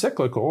are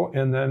cyclical,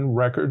 and then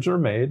records are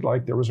made.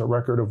 Like there was a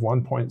record of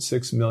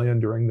 1.6 million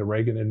during the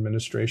Reagan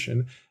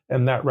administration,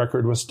 and that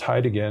record was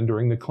tied again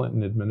during the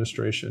Clinton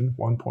administration,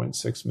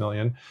 1.6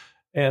 million.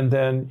 And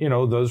then,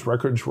 those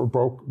records were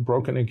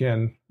broken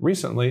again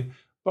recently.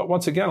 But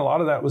once again, a lot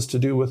of that was to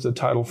do with the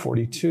Title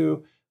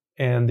 42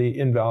 and the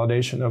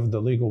invalidation of the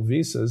legal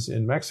visas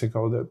in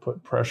Mexico that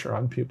put pressure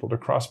on people to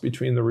cross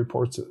between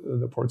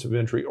the ports of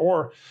entry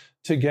or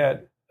to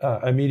get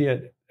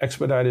immediate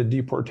expedited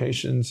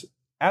deportations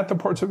at the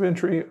ports of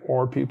entry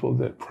or people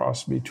that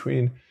cross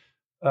between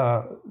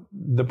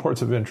the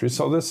ports of entry.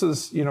 So this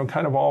is,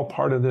 kind of all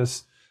part of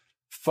this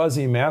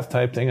fuzzy math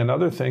type thing.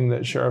 Another thing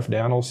that Sheriff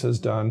Daniels has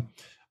done,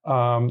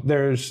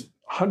 there's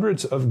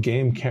hundreds of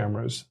game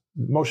cameras,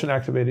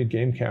 motion-activated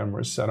game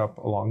cameras set up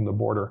along the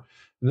border.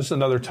 And this is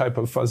another type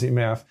of fuzzy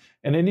math.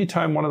 And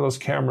anytime one of those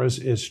cameras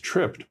is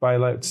tripped by,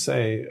 let's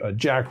say, a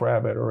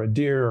jackrabbit or a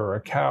deer or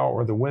a cow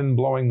or the wind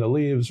blowing the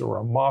leaves or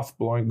a moth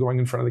going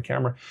in front of the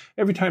camera,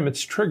 every time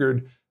it's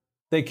triggered,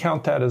 they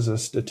count that as a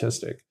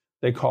statistic.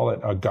 They call it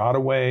a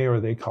gotaway or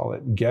they call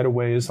it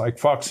getaways. Like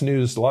Fox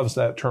News loves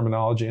that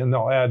terminology, and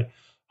they'll add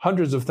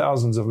hundreds of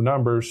thousands of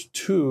numbers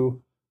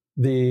to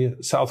the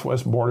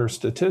southwest border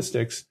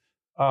statistics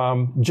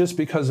just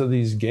because of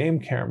these game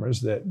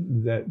cameras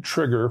that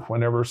trigger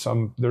whenever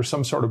there's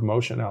some sort of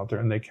motion out there,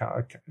 and they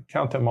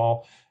count them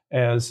all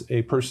as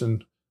a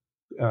person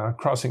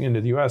crossing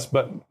into the U.S.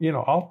 But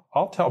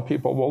I'll tell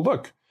people, well,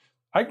 look,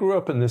 I grew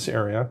up in this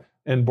area,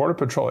 and Border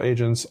Patrol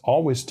agents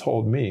always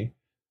told me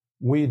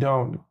we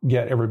don't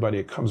get everybody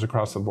that comes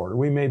across the border.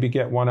 We maybe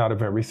get 1 out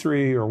of every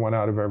 3 or 1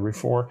 out of every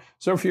 4.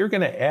 So if you're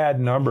going to add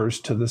numbers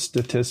to the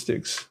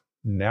statistics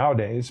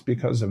nowadays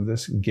because of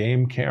this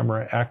game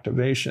camera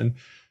activation,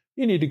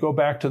 you need to go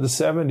back to the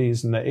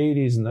 70s and the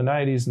 80s and the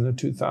 90s and the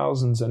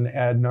 2000s and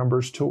add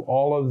numbers to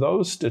all of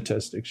those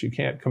statistics. You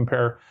can't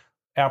compare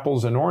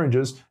apples and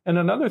oranges. And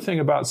another thing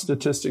about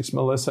statistics,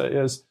 Melissa,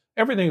 is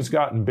everything's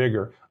gotten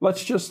bigger.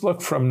 Let's just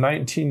look from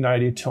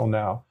 1990 till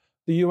now.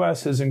 The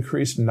U.S. has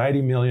increased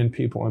 90 million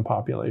people in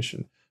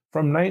population.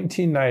 From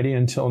 1990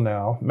 until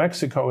now,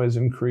 Mexico has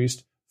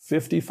increased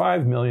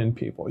 55 million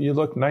people. You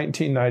look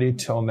 1990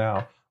 till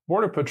now,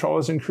 Border Patrol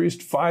has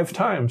increased 5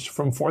 times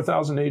from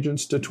 4,000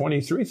 agents to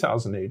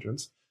 23,000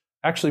 agents.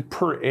 Actually,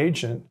 per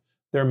agent,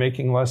 they're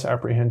making less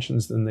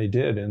apprehensions than they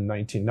did in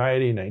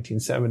 1990,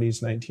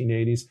 1970s,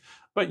 1980s.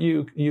 But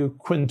you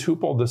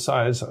quintuple the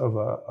size of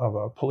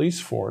a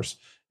police force,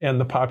 and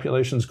the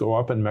populations go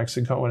up in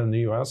Mexico and in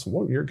the U.S.,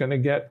 well, you're going to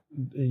get,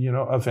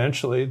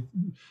 eventually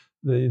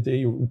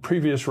the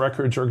previous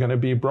records are going to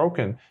be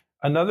broken.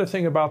 Another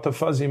thing about the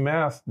fuzzy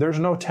math, there's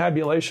no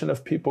tabulation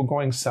of people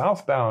going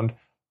southbound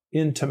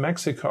into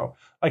Mexico.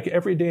 Like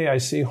every day I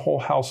see whole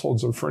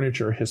households of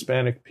furniture,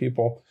 Hispanic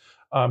people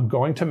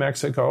going to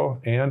Mexico,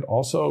 and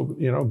also,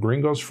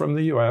 gringos from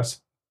the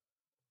U.S.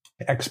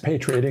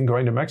 expatriating,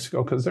 going to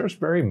Mexico, because there's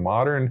very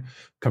modern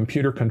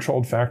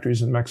computer-controlled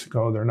factories in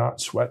Mexico. They're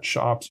not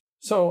sweatshops.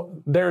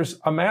 So there's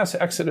a mass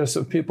exodus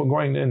of people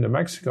going into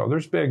Mexico.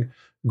 There's big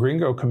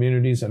gringo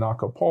communities in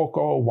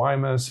Acapulco,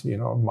 Guaymas,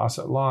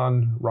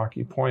 Mazatlan,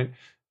 Rocky Point.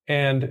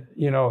 And,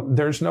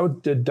 there's no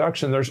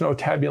deduction, there's no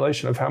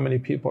tabulation of how many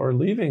people are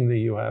leaving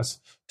the U.S.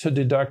 to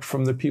deduct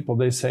from the people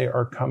they say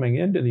are coming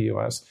into the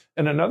U.S.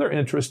 And another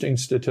interesting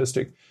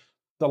statistic,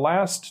 the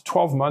last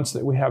 12 months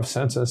that we have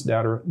census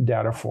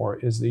data for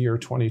is the year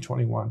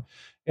 2021.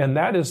 And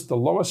that is the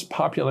lowest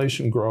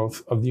population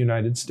growth of the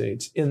United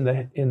States. In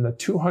the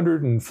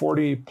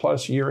 240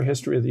 plus year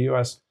history of the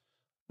U.S.,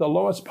 the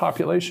lowest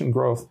population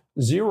growth,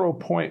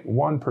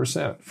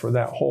 0.1% for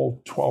that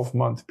whole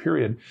 12-month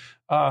period.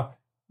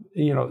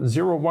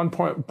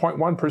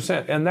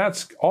 1.1%. And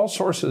that's all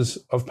sources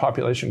of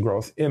population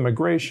growth,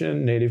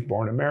 immigration,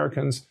 native-born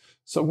Americans.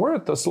 So we're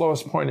at the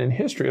slowest point in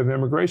history of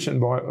immigration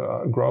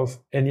growth,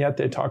 and yet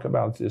they talk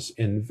about this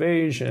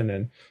invasion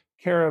and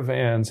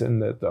caravans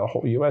and that the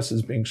whole U.S.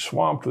 is being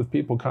swamped with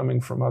people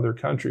coming from other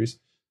countries.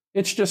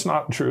 It's just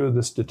not true.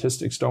 The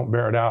statistics don't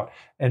bear it out.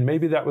 And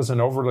maybe that was an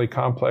overly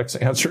complex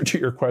answer to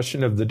your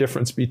question of the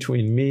difference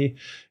between me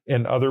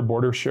and other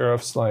border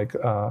sheriffs like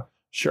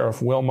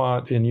Sheriff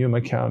Wilmot in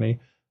Yuma County,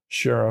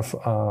 Sheriff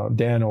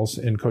Daniels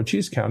in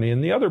Cochise County,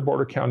 and the other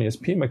border county is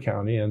Pima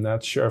County, and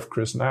that's Sheriff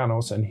Chris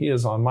Nanos, and he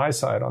is on my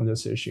side on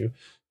this issue.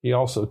 He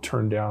also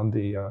turned down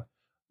the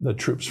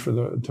troops for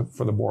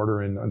the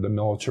border and the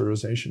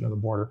militarization of the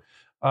border.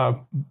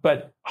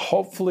 But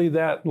hopefully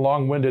that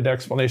long-winded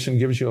explanation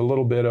gives you a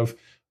little bit of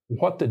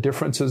what the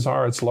differences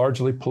are. It's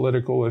largely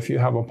political. If you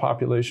have a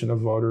population of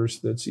voters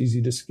that's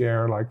easy to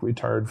scare, like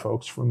retired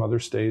folks from other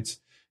states,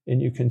 and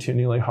you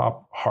continually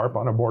harp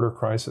on a border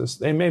crisis,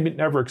 they may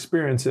never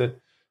experience it,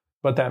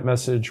 but that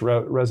message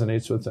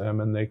resonates with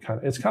them, and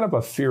it's kind of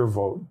a fear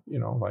vote,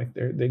 like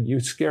you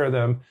scare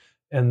them,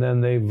 and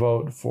then they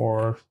vote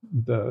for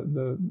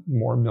the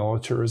more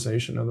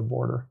militarization of the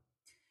border.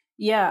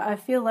 Yeah, I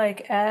feel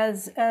like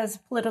as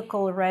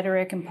political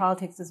rhetoric and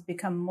politics has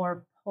become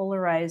more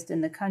polarized in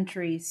the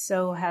country,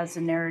 so has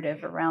the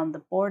narrative around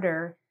the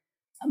border,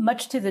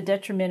 much to the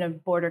detriment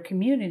of border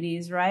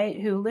communities,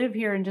 right, who live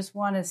here and just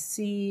want to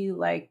see,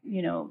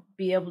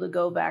 be able to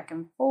go back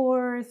and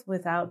forth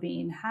without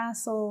being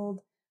hassled,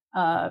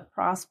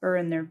 prosper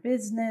in their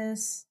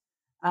business,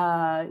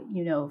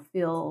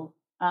 feel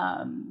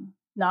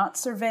not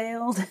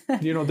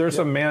surveilled. There's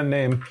a man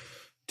named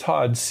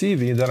Todd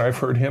Seavey that I've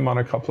heard him on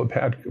a couple of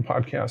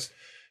podcasts,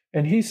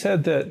 and he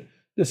said that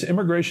this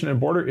immigration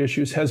and border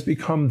issues has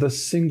become the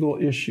single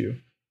issue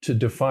to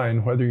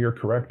define whether you're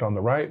correct on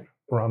the right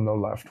or on the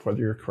left, whether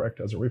you're correct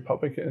as a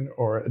Republican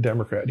or a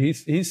Democrat.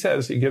 He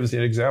says, he gives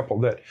the example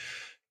that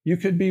you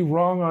could be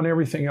wrong on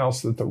everything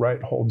else that the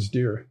right holds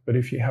dear, but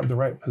if you have the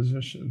right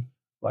position,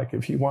 like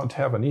if you want to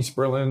have an East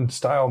Berlin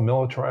style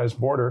militarized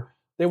border,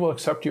 they will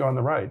accept you on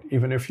the right,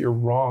 even if you're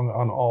wrong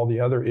on all the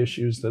other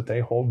issues that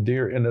they hold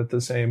dear, and that the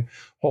same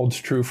holds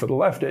true for the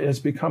left. It has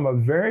become a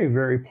very,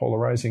 very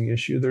polarizing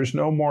issue. There's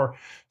no more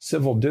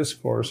civil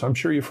discourse. I'm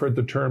sure you've heard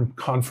the term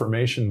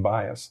confirmation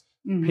bias.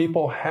 Mm-hmm.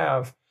 People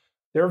have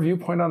their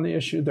viewpoint on the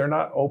issue. They're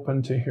not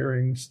open to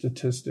hearing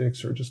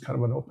statistics or just kind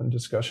of an open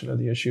discussion of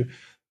the issue.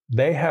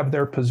 They have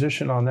their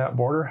position on that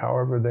border,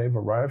 however they've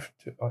arrived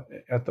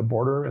at the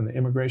border and the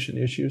immigration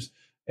issues,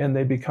 and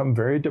they become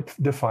very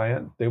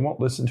defiant. They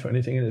won't listen to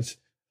anything. And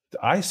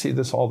I see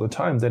this all the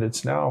time, that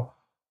it's now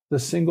the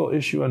single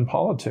issue in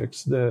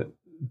politics that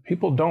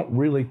people don't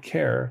really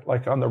care.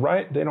 Like on the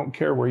right, they don't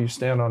care where you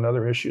stand on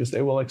other issues.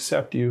 They will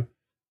accept you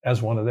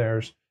as one of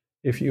theirs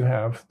if you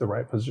have the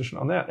right position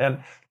on that.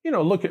 And,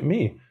 look at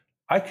me.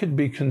 I could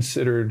be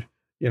considered,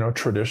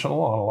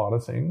 traditional on a lot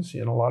of things,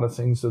 a lot of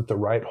things that the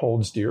right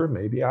holds dear.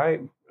 Maybe I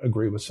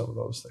agree with some of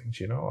those things.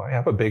 I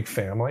have a big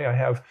family. I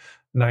have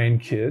 9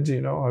 kids,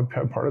 I'm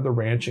part of the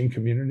ranching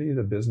community,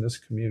 the business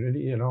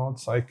community,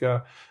 it's like,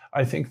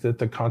 I think that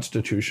the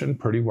Constitution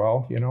pretty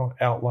well,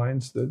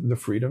 outlines the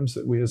freedoms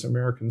that we as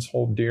Americans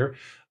hold dear.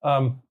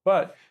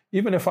 But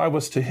even if I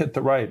was to hit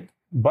the right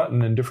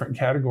button in different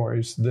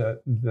categories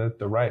that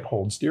the right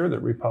holds dear, that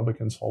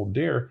Republicans hold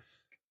dear,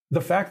 the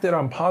fact that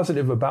I'm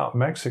positive about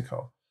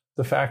Mexico,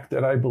 the fact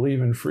that I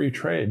believe in free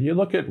trade, you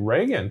look at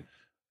Reagan,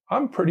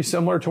 I'm pretty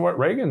similar to what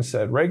Reagan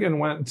said. Reagan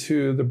went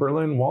to the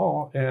Berlin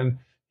Wall and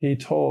he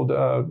told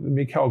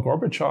Mikhail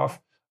Gorbachev,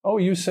 oh,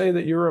 you say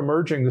that you're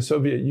emerging, the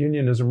Soviet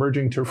Union is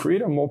emerging to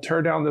freedom, we'll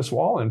tear down this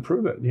wall and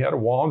prove it. He had a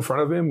wall in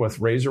front of him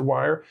with razor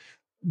wire.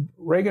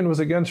 Reagan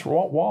was against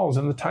walls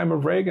in the time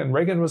of Reagan.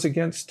 Reagan was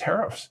against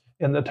tariffs.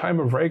 In the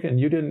time of Reagan,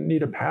 you didn't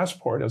need a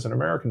passport as an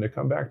American to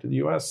come back to the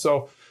U.S.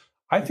 So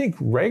I think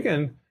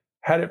Reagan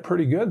had it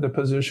pretty good, the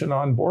position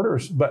on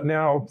borders. But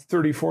now,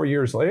 34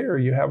 years later,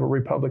 you have a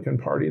Republican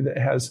Party that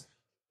has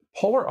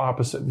polar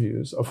opposite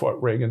views of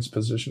what Reagan's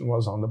position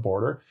was on the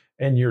border,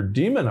 and you're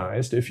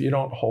demonized if you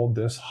don't hold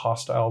this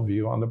hostile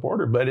view on the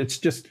border. But it's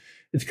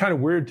kind of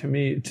weird to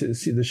me to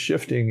see the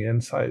shifting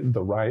inside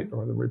the right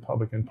or the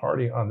Republican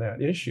Party on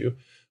that issue,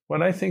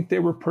 when I think they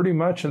were pretty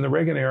much in the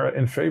Reagan era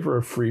in favor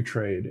of free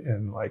trade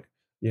and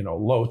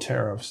low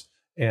tariffs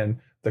and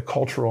the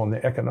cultural and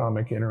the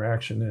economic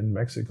interaction in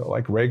Mexico.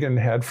 Like Reagan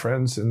had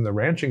friends in the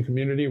ranching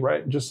community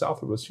right just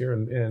south of us here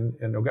in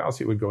Nogales.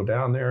 He would go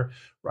down there,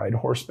 ride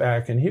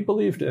horseback, and he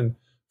believed in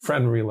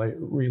friendly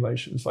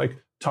relations. Like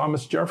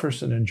Thomas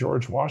Jefferson and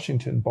George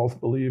Washington both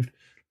believed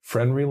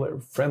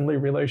friendly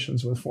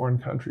relations with foreign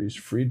countries,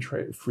 free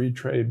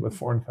trade with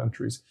foreign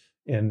countries,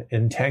 and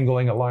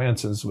entangling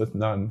alliances with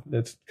none.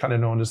 It's kind of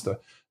known as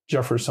the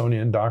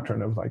Jeffersonian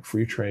doctrine of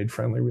free trade,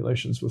 friendly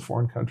relations with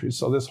foreign countries.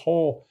 So this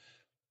whole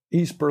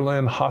East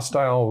Berlin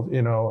hostile,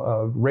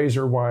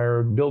 razor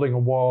wire, building a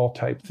wall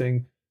type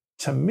thing.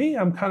 To me,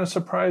 I'm kind of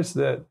surprised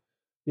that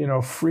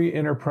free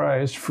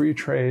enterprise, free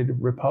trade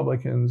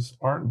Republicans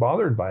aren't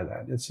bothered by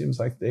that. It seems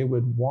like they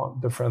would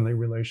want the friendly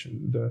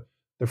relation,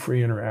 the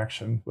free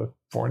interaction with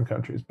foreign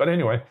countries. But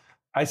anyway,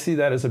 I see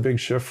that as a big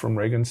shift from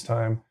Reagan's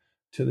time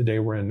to the day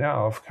we're in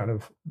now, of kind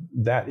of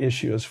that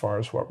issue as far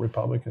as what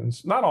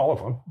Republicans, not all of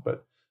them,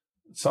 but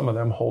some of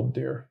them hold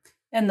dear.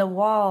 And the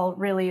wall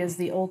really is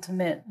the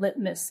ultimate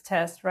litmus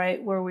test,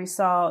 right? Where we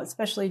saw,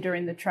 especially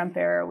during the Trump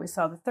era, we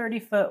saw the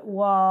 30-foot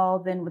wall,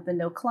 then with the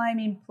no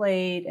climbing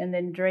plate, and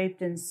then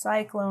draped in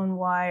cyclone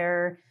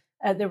wire.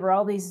 There were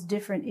all these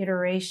different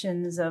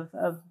iterations of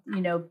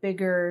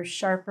bigger,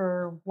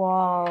 sharper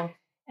wall.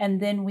 And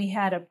then we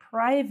had a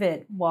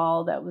private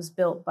wall that was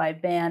built by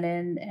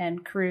Bannon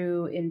and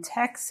crew in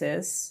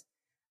Texas.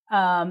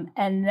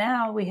 And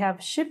now we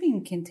have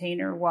shipping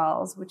container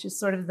walls, which is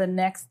sort of the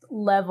next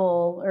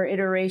level or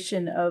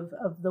iteration of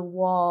the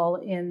wall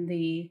in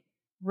the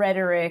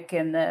rhetoric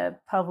and the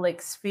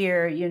public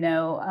sphere.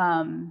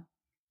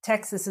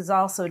 Texas has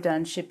also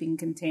done shipping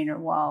container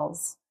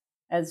walls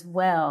as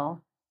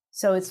well.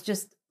 So it's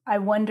just, I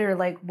wonder,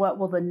 what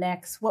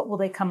will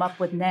they come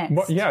up with next?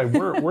 Well, yeah,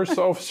 we're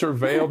so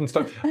surveilled and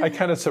stuff. I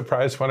kind of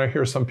surprised when I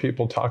hear some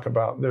people talk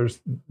about, there's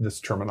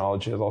this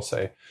terminology, as I'll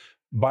say,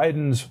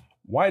 Biden's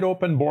wide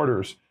open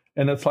borders.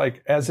 And it's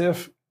like as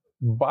if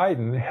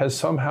Biden has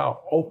somehow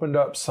opened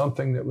up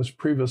something that was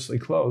previously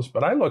closed.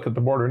 But I look at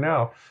the border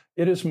now,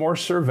 it is more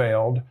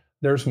surveilled.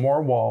 There's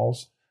more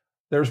walls.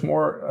 There's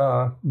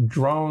more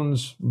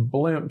drones,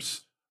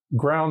 blimps,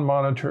 ground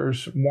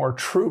monitors, more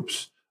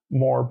troops,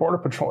 more Border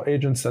Patrol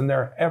agents than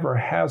there ever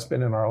has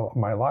been in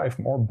my life,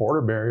 more border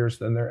barriers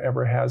than there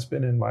ever has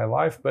been in my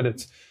life. But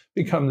it's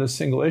become this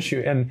single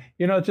issue. And,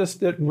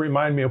 it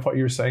reminded me of what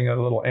you were saying, a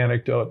little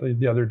anecdote.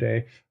 The other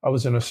day, I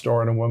was in a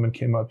store and a woman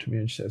came up to me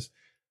and she says,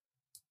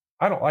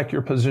 I don't like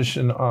your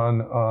position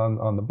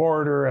on the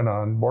border and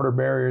on border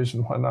barriers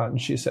and whatnot.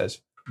 And she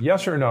says,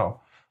 yes or no?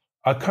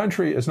 A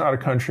country is not a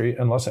country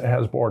unless it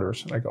has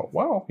borders. And I go,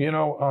 well,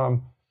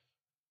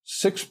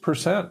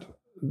 6%.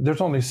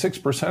 There's only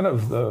 6%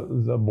 of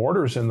the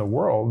borders in the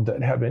world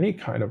that have any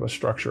kind of a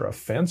structure, a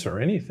fence or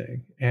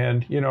anything.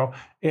 And,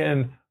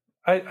 and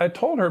I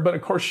told her, but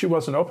of course she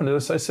wasn't open to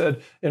this. I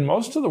said, in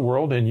most of the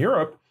world, in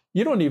Europe,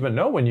 you don't even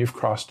know when you've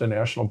crossed a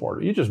national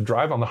border. You just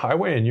drive on the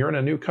highway and you're in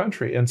a new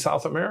country. In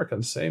South America,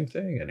 the same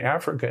thing. In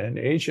Africa and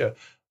Asia,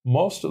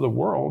 most of the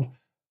world,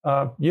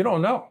 you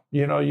don't know.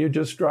 You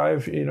just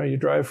drive, you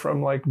drive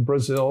from like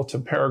Brazil to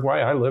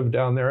Paraguay. I live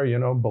down there,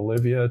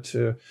 Bolivia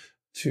to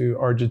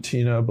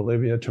Argentina,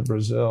 Bolivia to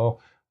Brazil,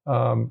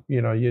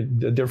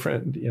 the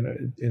different,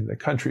 in the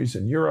countries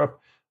in Europe,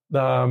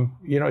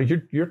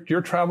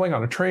 you're traveling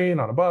on a train,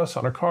 on a bus,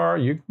 on a car,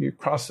 you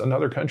cross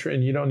another country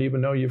and you don't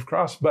even know you've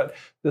crossed. But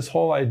this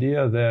whole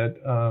idea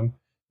that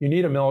you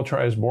need a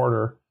militarized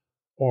border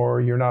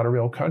or you're not a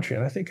real country.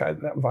 And I think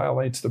that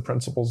violates the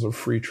principles of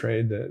free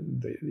trade that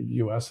the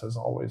U.S. has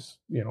always,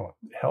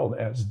 held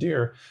as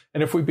dear.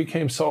 And if we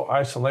became so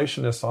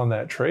isolationist on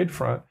that trade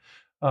front,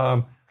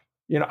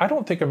 I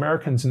don't think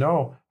Americans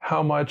know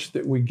how much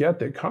that we get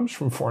that comes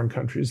from foreign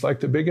countries.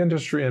 Like the big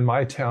industry in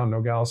my town,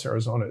 Nogales,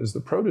 Arizona, is the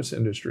produce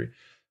industry.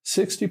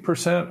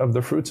 60% of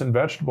the fruits and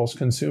vegetables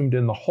consumed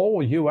in the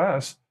whole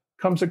U.S.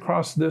 comes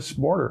across this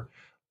border.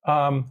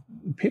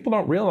 People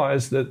don't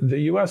realize that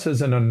the U.S.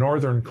 is in a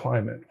northern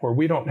climate where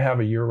we don't have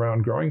a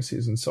year-round growing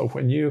season. So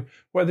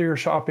whether you're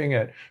shopping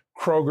at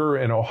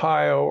Kroger in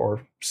Ohio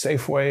or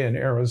Safeway in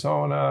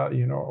Arizona,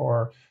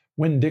 or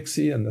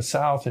Winn-Dixie in the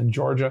South in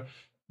Georgia,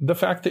 the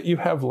fact that you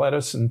have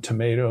lettuce and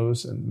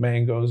tomatoes and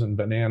mangoes and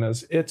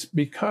bananas, it's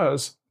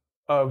because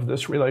of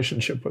this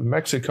relationship with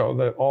Mexico,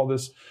 that all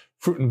this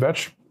fruit and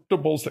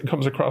vegetables that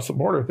comes across the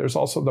border. There's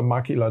also the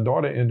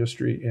maquiladora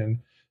industry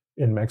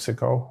in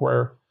Mexico,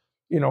 where,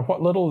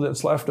 what little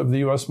that's left of the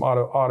U.S.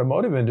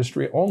 automotive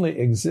industry only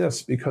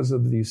exists because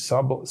of these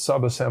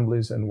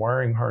sub-assemblies and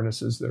wiring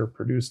harnesses that are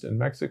produced in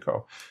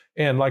Mexico.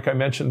 And like I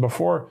mentioned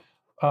before,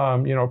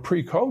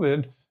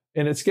 pre-COVID,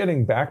 and it's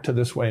getting back to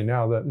this way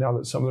now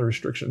that some of the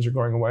restrictions are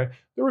going away,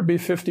 there would be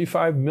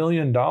 $55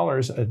 million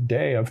a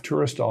day of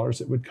tourist dollars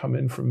that would come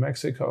in from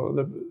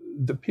Mexico.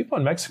 The people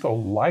in Mexico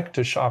like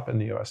to shop in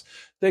the U.S.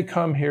 They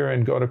come here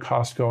and go to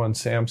Costco and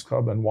Sam's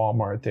Club and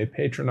Walmart. They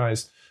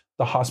patronize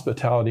the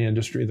hospitality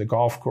industry, the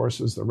golf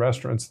courses, the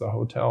restaurants, the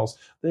hotels.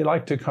 They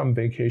like to come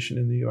vacation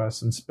in the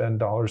U.S. and spend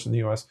dollars in the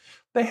U.S.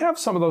 They have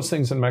some of those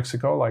things in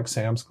Mexico, like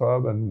Sam's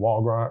Club and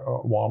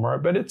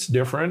Walmart, but it's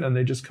different, and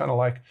they just kind of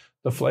like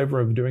the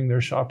flavor of doing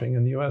their shopping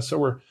in the U.S. So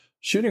we're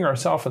shooting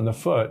ourselves in the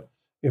foot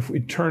if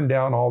we turn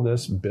down all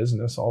this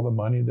business, all the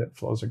money that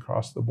flows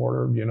across the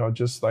border,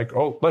 just like,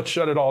 oh, let's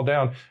shut it all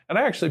down. And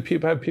I actually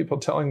have people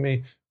telling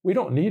me, we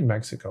don't need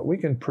Mexico. We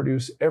can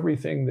produce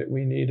everything that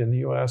we need in the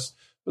U.S.,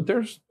 but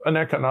there's an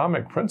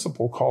economic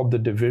principle called the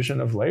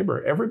division of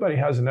labor. Everybody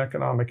has an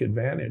economic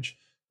advantage.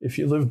 If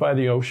you live by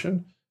the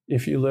ocean,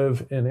 if you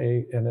live in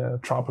a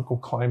tropical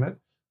climate,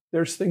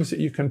 there's things that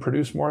you can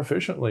produce more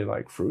efficiently,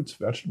 like fruits,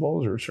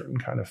 vegetables, or certain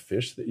kind of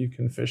fish that you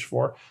can fish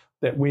for,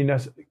 that we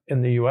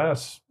in the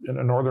U.S., in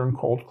a northern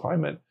cold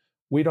climate,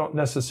 we don't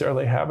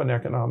necessarily have an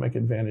economic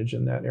advantage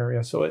in that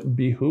area. So it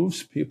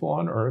behooves people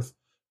on Earth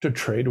to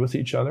trade with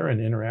each other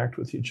and interact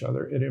with each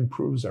other. It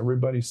improves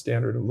everybody's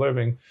standard of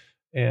living.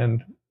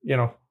 And,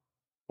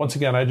 once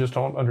again, I just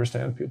don't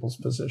understand people's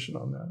position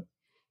on that.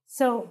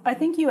 So I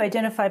think you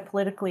identify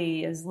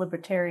politically as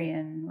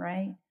libertarian,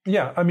 right?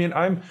 Yeah,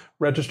 I'm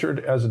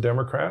registered as a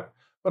Democrat,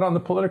 but on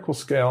the political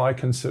scale, I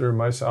consider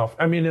myself,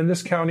 in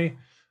this county,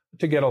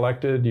 to get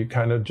elected, you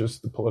kind of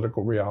just, the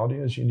political reality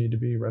is you need to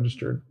be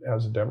registered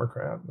as a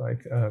Democrat,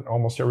 like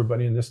almost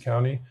everybody in this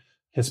county,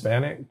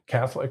 Hispanic,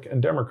 Catholic,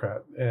 and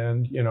Democrat.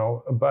 And,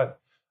 but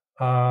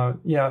on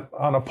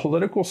a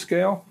political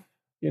scale,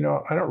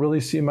 I don't really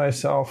see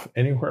myself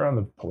anywhere on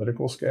the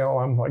political scale.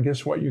 I'm, I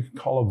guess, what you could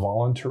call a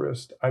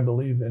voluntarist. I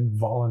believe in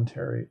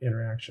voluntary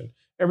interaction,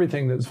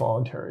 everything that's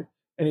voluntary,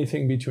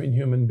 anything between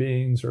human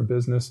beings or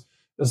business,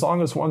 as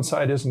long as one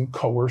side isn't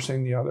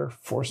coercing the other,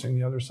 forcing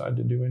the other side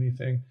to do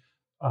anything,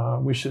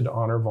 we should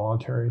honor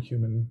voluntary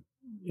human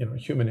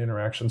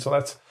interaction. So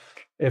that's,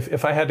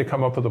 if I had to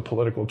come up with a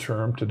political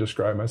term to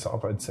describe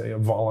myself, I'd say a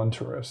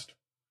voluntarist.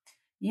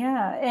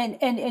 Yeah,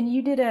 and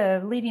you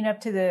did leading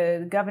up to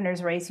the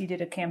governor's race, you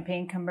did a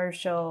campaign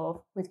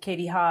commercial with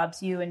Katie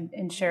Hobbs, you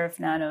and Sheriff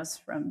Nanos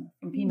from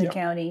Pima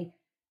County,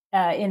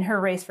 in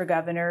her race for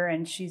governor,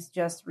 and she's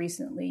just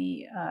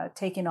recently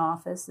taken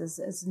office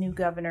as new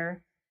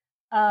governor.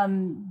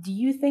 Do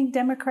you think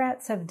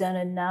Democrats have done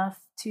enough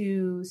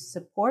to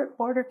support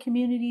border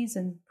communities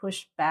and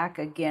push back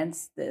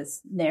against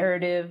this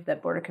narrative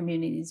that border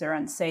communities are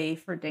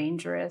unsafe or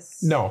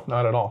dangerous? No,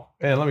 not at all.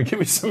 And let me give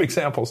you some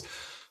examples.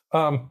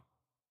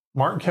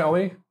 Mark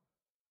Kelly,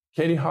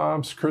 Katie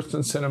Hobbs,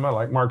 Kyrsten Sinema,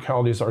 like Mark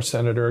Kelly is our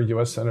senator,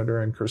 U.S.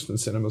 senator, and Kyrsten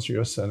Sinema is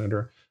U.S.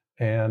 senator,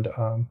 and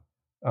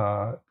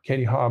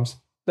Katie Hobbs,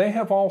 they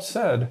have all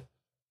said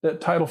that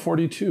Title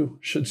 42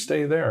 should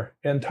stay there.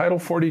 And Title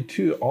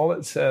 42, all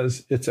it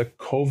says, it's a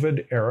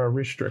COVID era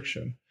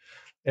restriction.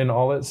 And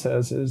all it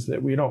says is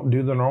that we don't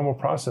do the normal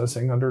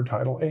processing under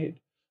Title 8.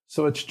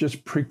 So it's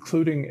just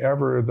precluding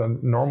ever the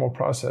normal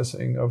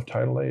processing of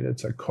Title 8.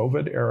 It's a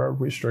COVID era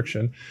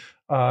restriction.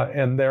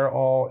 And they're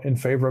all in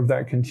favor of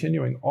that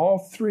continuing. All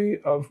three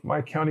of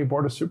my county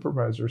board of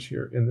supervisors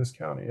here in this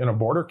county, in a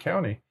border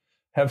county,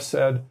 have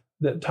said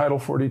that Title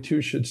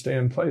 42 should stay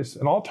in place.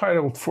 And all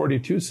Title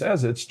 42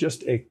 says, it's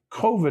just a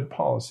COVID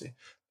policy.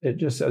 It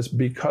just says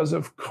because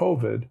of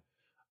COVID,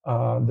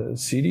 the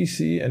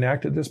CDC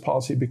enacted this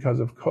policy because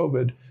of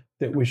COVID,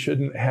 that we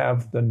shouldn't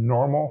have the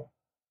normal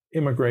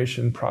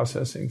immigration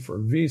processing for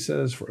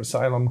visas, for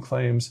asylum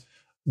claims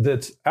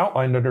that's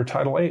outlined under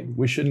Title 8.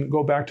 We shouldn't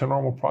go back to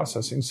normal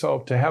processing. So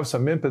to have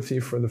some empathy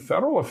for the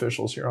federal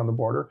officials here on the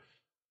border,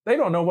 they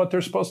don't know what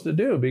they're supposed to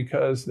do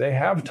because they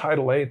have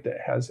Title 8 that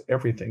has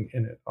everything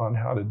in it on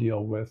how to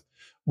deal with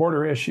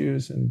border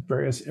issues and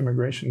various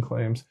immigration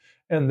claims.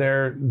 And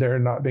they're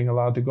not being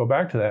allowed to go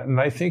back to that.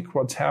 And I think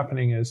what's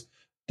happening is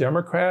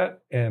Democrat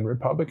and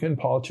Republican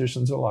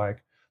politicians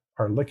alike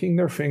are licking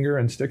their finger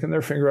and sticking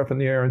their finger up in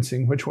the air and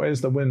seeing which way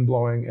is the wind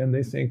blowing. And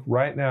they think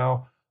right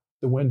now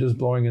the wind is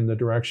blowing in the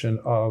direction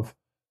of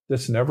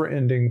this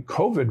never-ending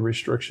COVID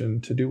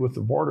restriction to do with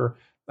the border.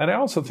 And I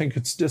also think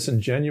it's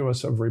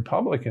disingenuous of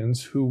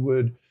Republicans who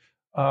would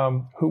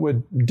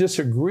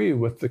disagree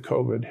with the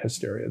COVID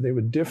hysteria. They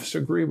would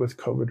disagree with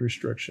COVID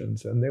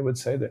restrictions, and they would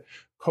say that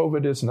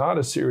COVID is not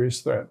a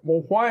serious threat.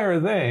 Well, why are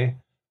they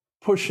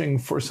pushing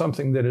for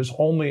something that is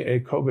only a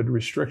COVID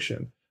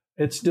restriction?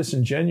 It's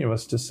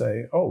disingenuous to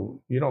say,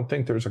 oh, you don't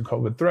think there's a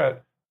COVID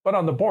threat, but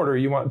on the border,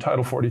 you want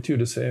Title 42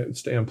 to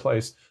stay in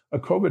place. A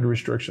COVID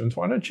restrictions,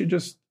 why don't you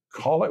just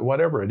call it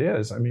whatever it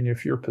is? I mean,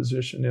 if your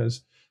position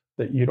is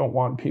that you don't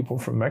want people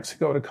from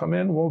Mexico to come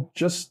in, well,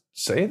 just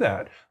say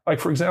that. Like,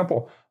 for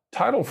example,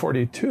 Title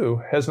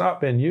 42 has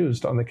not been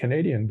used on the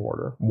Canadian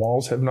border.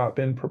 Walls have not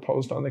been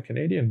proposed on the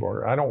Canadian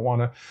border. I don't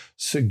want to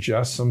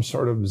suggest some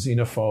sort of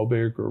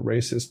xenophobic or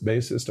racist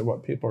basis to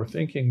what people are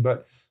thinking,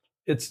 but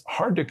it's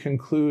hard to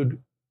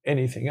conclude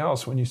anything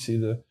else when you see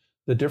the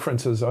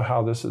differences of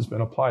how this has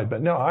been applied.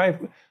 But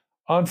no,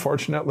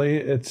 unfortunately,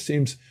 it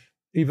seems,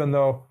 even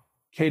though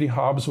Katie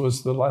Hobbs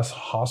was the less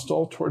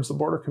hostile towards the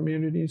border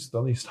communities,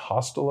 the least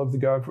hostile of the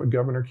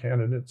governor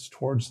candidates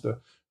towards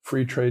the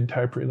free trade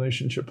type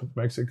relationship with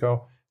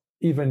Mexico,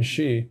 even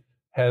she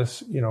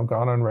has,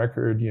 gone on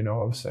record,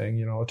 of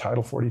saying,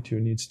 Title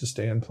 42 needs to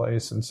stay in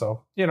place. And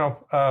so,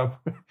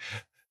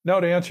 no,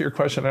 to answer your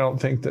question, I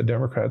don't think the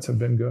Democrats have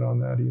been good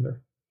on that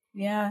either.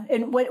 Yeah.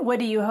 And what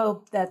do you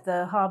hope that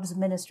the Hobbs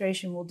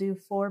administration will do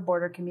for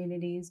border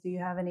communities? Do you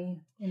have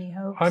any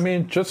hopes? I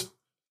mean, just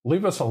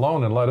leave us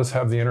alone and let us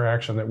have the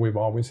interaction that we've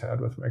always had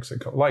with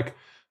Mexico. Like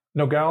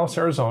Nogales,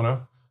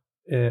 Arizona,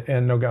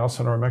 and Nogales,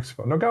 Sonora,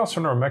 Mexico. Nogales,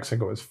 Sonora,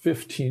 Mexico is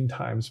 15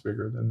 times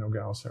bigger than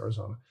Nogales,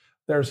 Arizona.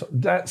 There's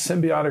that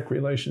symbiotic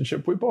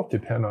relationship. We both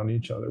depend on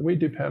each other. We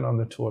depend on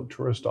the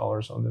tourist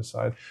dollars on this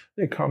side.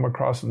 They come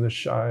across on the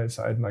shy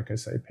side, and like I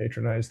say,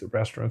 patronize the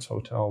restaurants,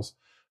 hotels,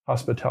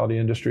 hospitality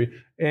industry.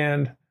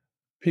 And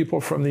people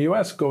from the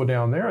U.S. go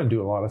down there and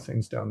do a lot of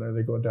things down there.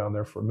 They go down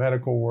there for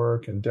medical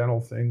work and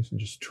dental things and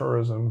just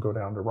tourism, go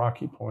down to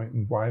Rocky Point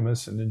and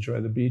Guaymas and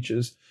enjoy the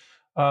beaches.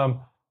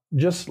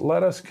 Just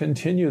let us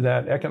continue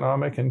that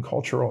economic and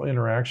cultural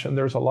interaction.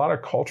 There's a lot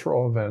of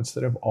cultural events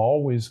that have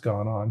always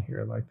gone on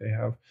here, like they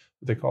have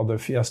what they call the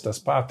Fiestas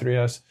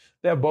Patrias.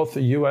 They have both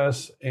the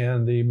U.S.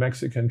 and the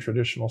Mexican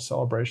traditional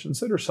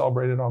celebrations that are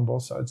celebrated on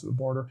both sides of the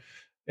border.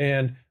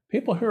 And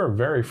people here are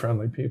very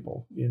friendly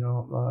people,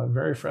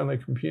 very friendly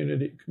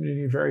community,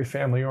 very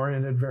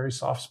family-oriented, very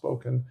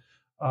soft-spoken.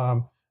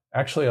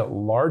 Actually, a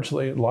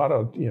lot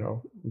of,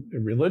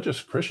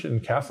 religious Christian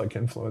Catholic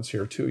influence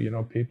here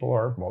too. People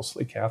are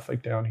mostly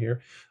Catholic down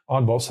here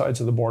on both sides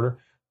of the border.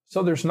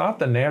 So there's not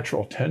the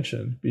natural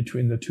tension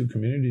between the two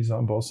communities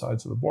on both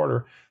sides of the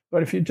border.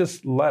 But if you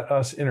just let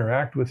us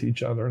interact with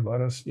each other, let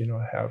us,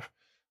 have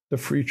the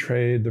free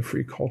trade, the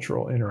free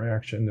cultural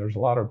interaction. There's a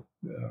lot of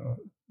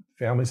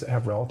families that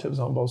have relatives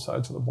on both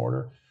sides of the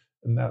border,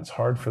 and that's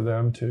hard for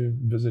them to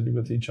visit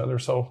with each other.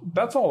 So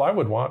that's all I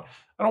would want.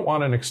 I don't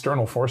want an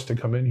external force to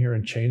come in here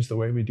and change the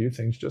way we do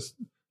things. Just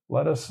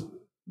let us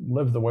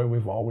live the way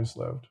we've always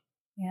lived.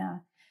 Yeah.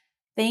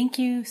 Thank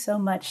you so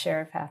much,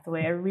 Sheriff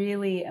Hathaway. I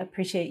really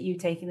appreciate you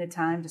taking the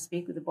time to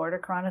speak with the Border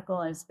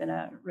Chronicle, and it's been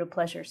a real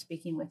pleasure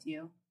speaking with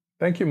you.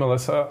 Thank you,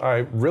 Melissa.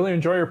 I really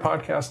enjoy your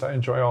podcast. I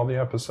enjoy all the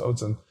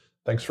episodes, and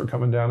thanks for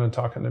coming down and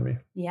talking to me.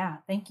 Yeah,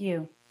 thank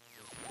you.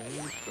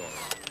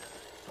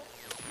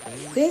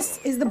 This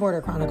is the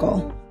Border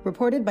Chronicle,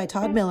 reported by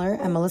Todd Miller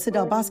and Melissa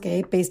Del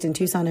Bosque, based in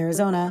Tucson,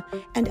 Arizona,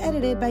 and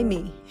edited by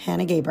me,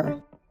 Hannah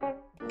Gaber.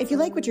 If you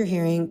like what you're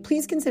hearing,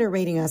 please consider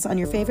rating us on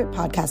your favorite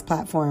podcast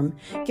platform.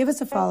 Give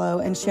us a follow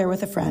and share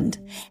with a friend.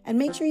 And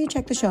make sure you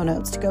check the show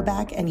notes to go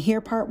back and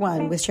hear part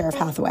 1 with Sheriff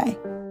Hathaway.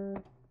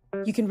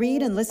 You can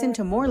read and listen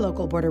to more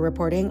local border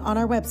reporting on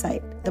our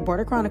website,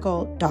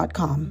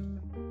 theborderchronicle.com.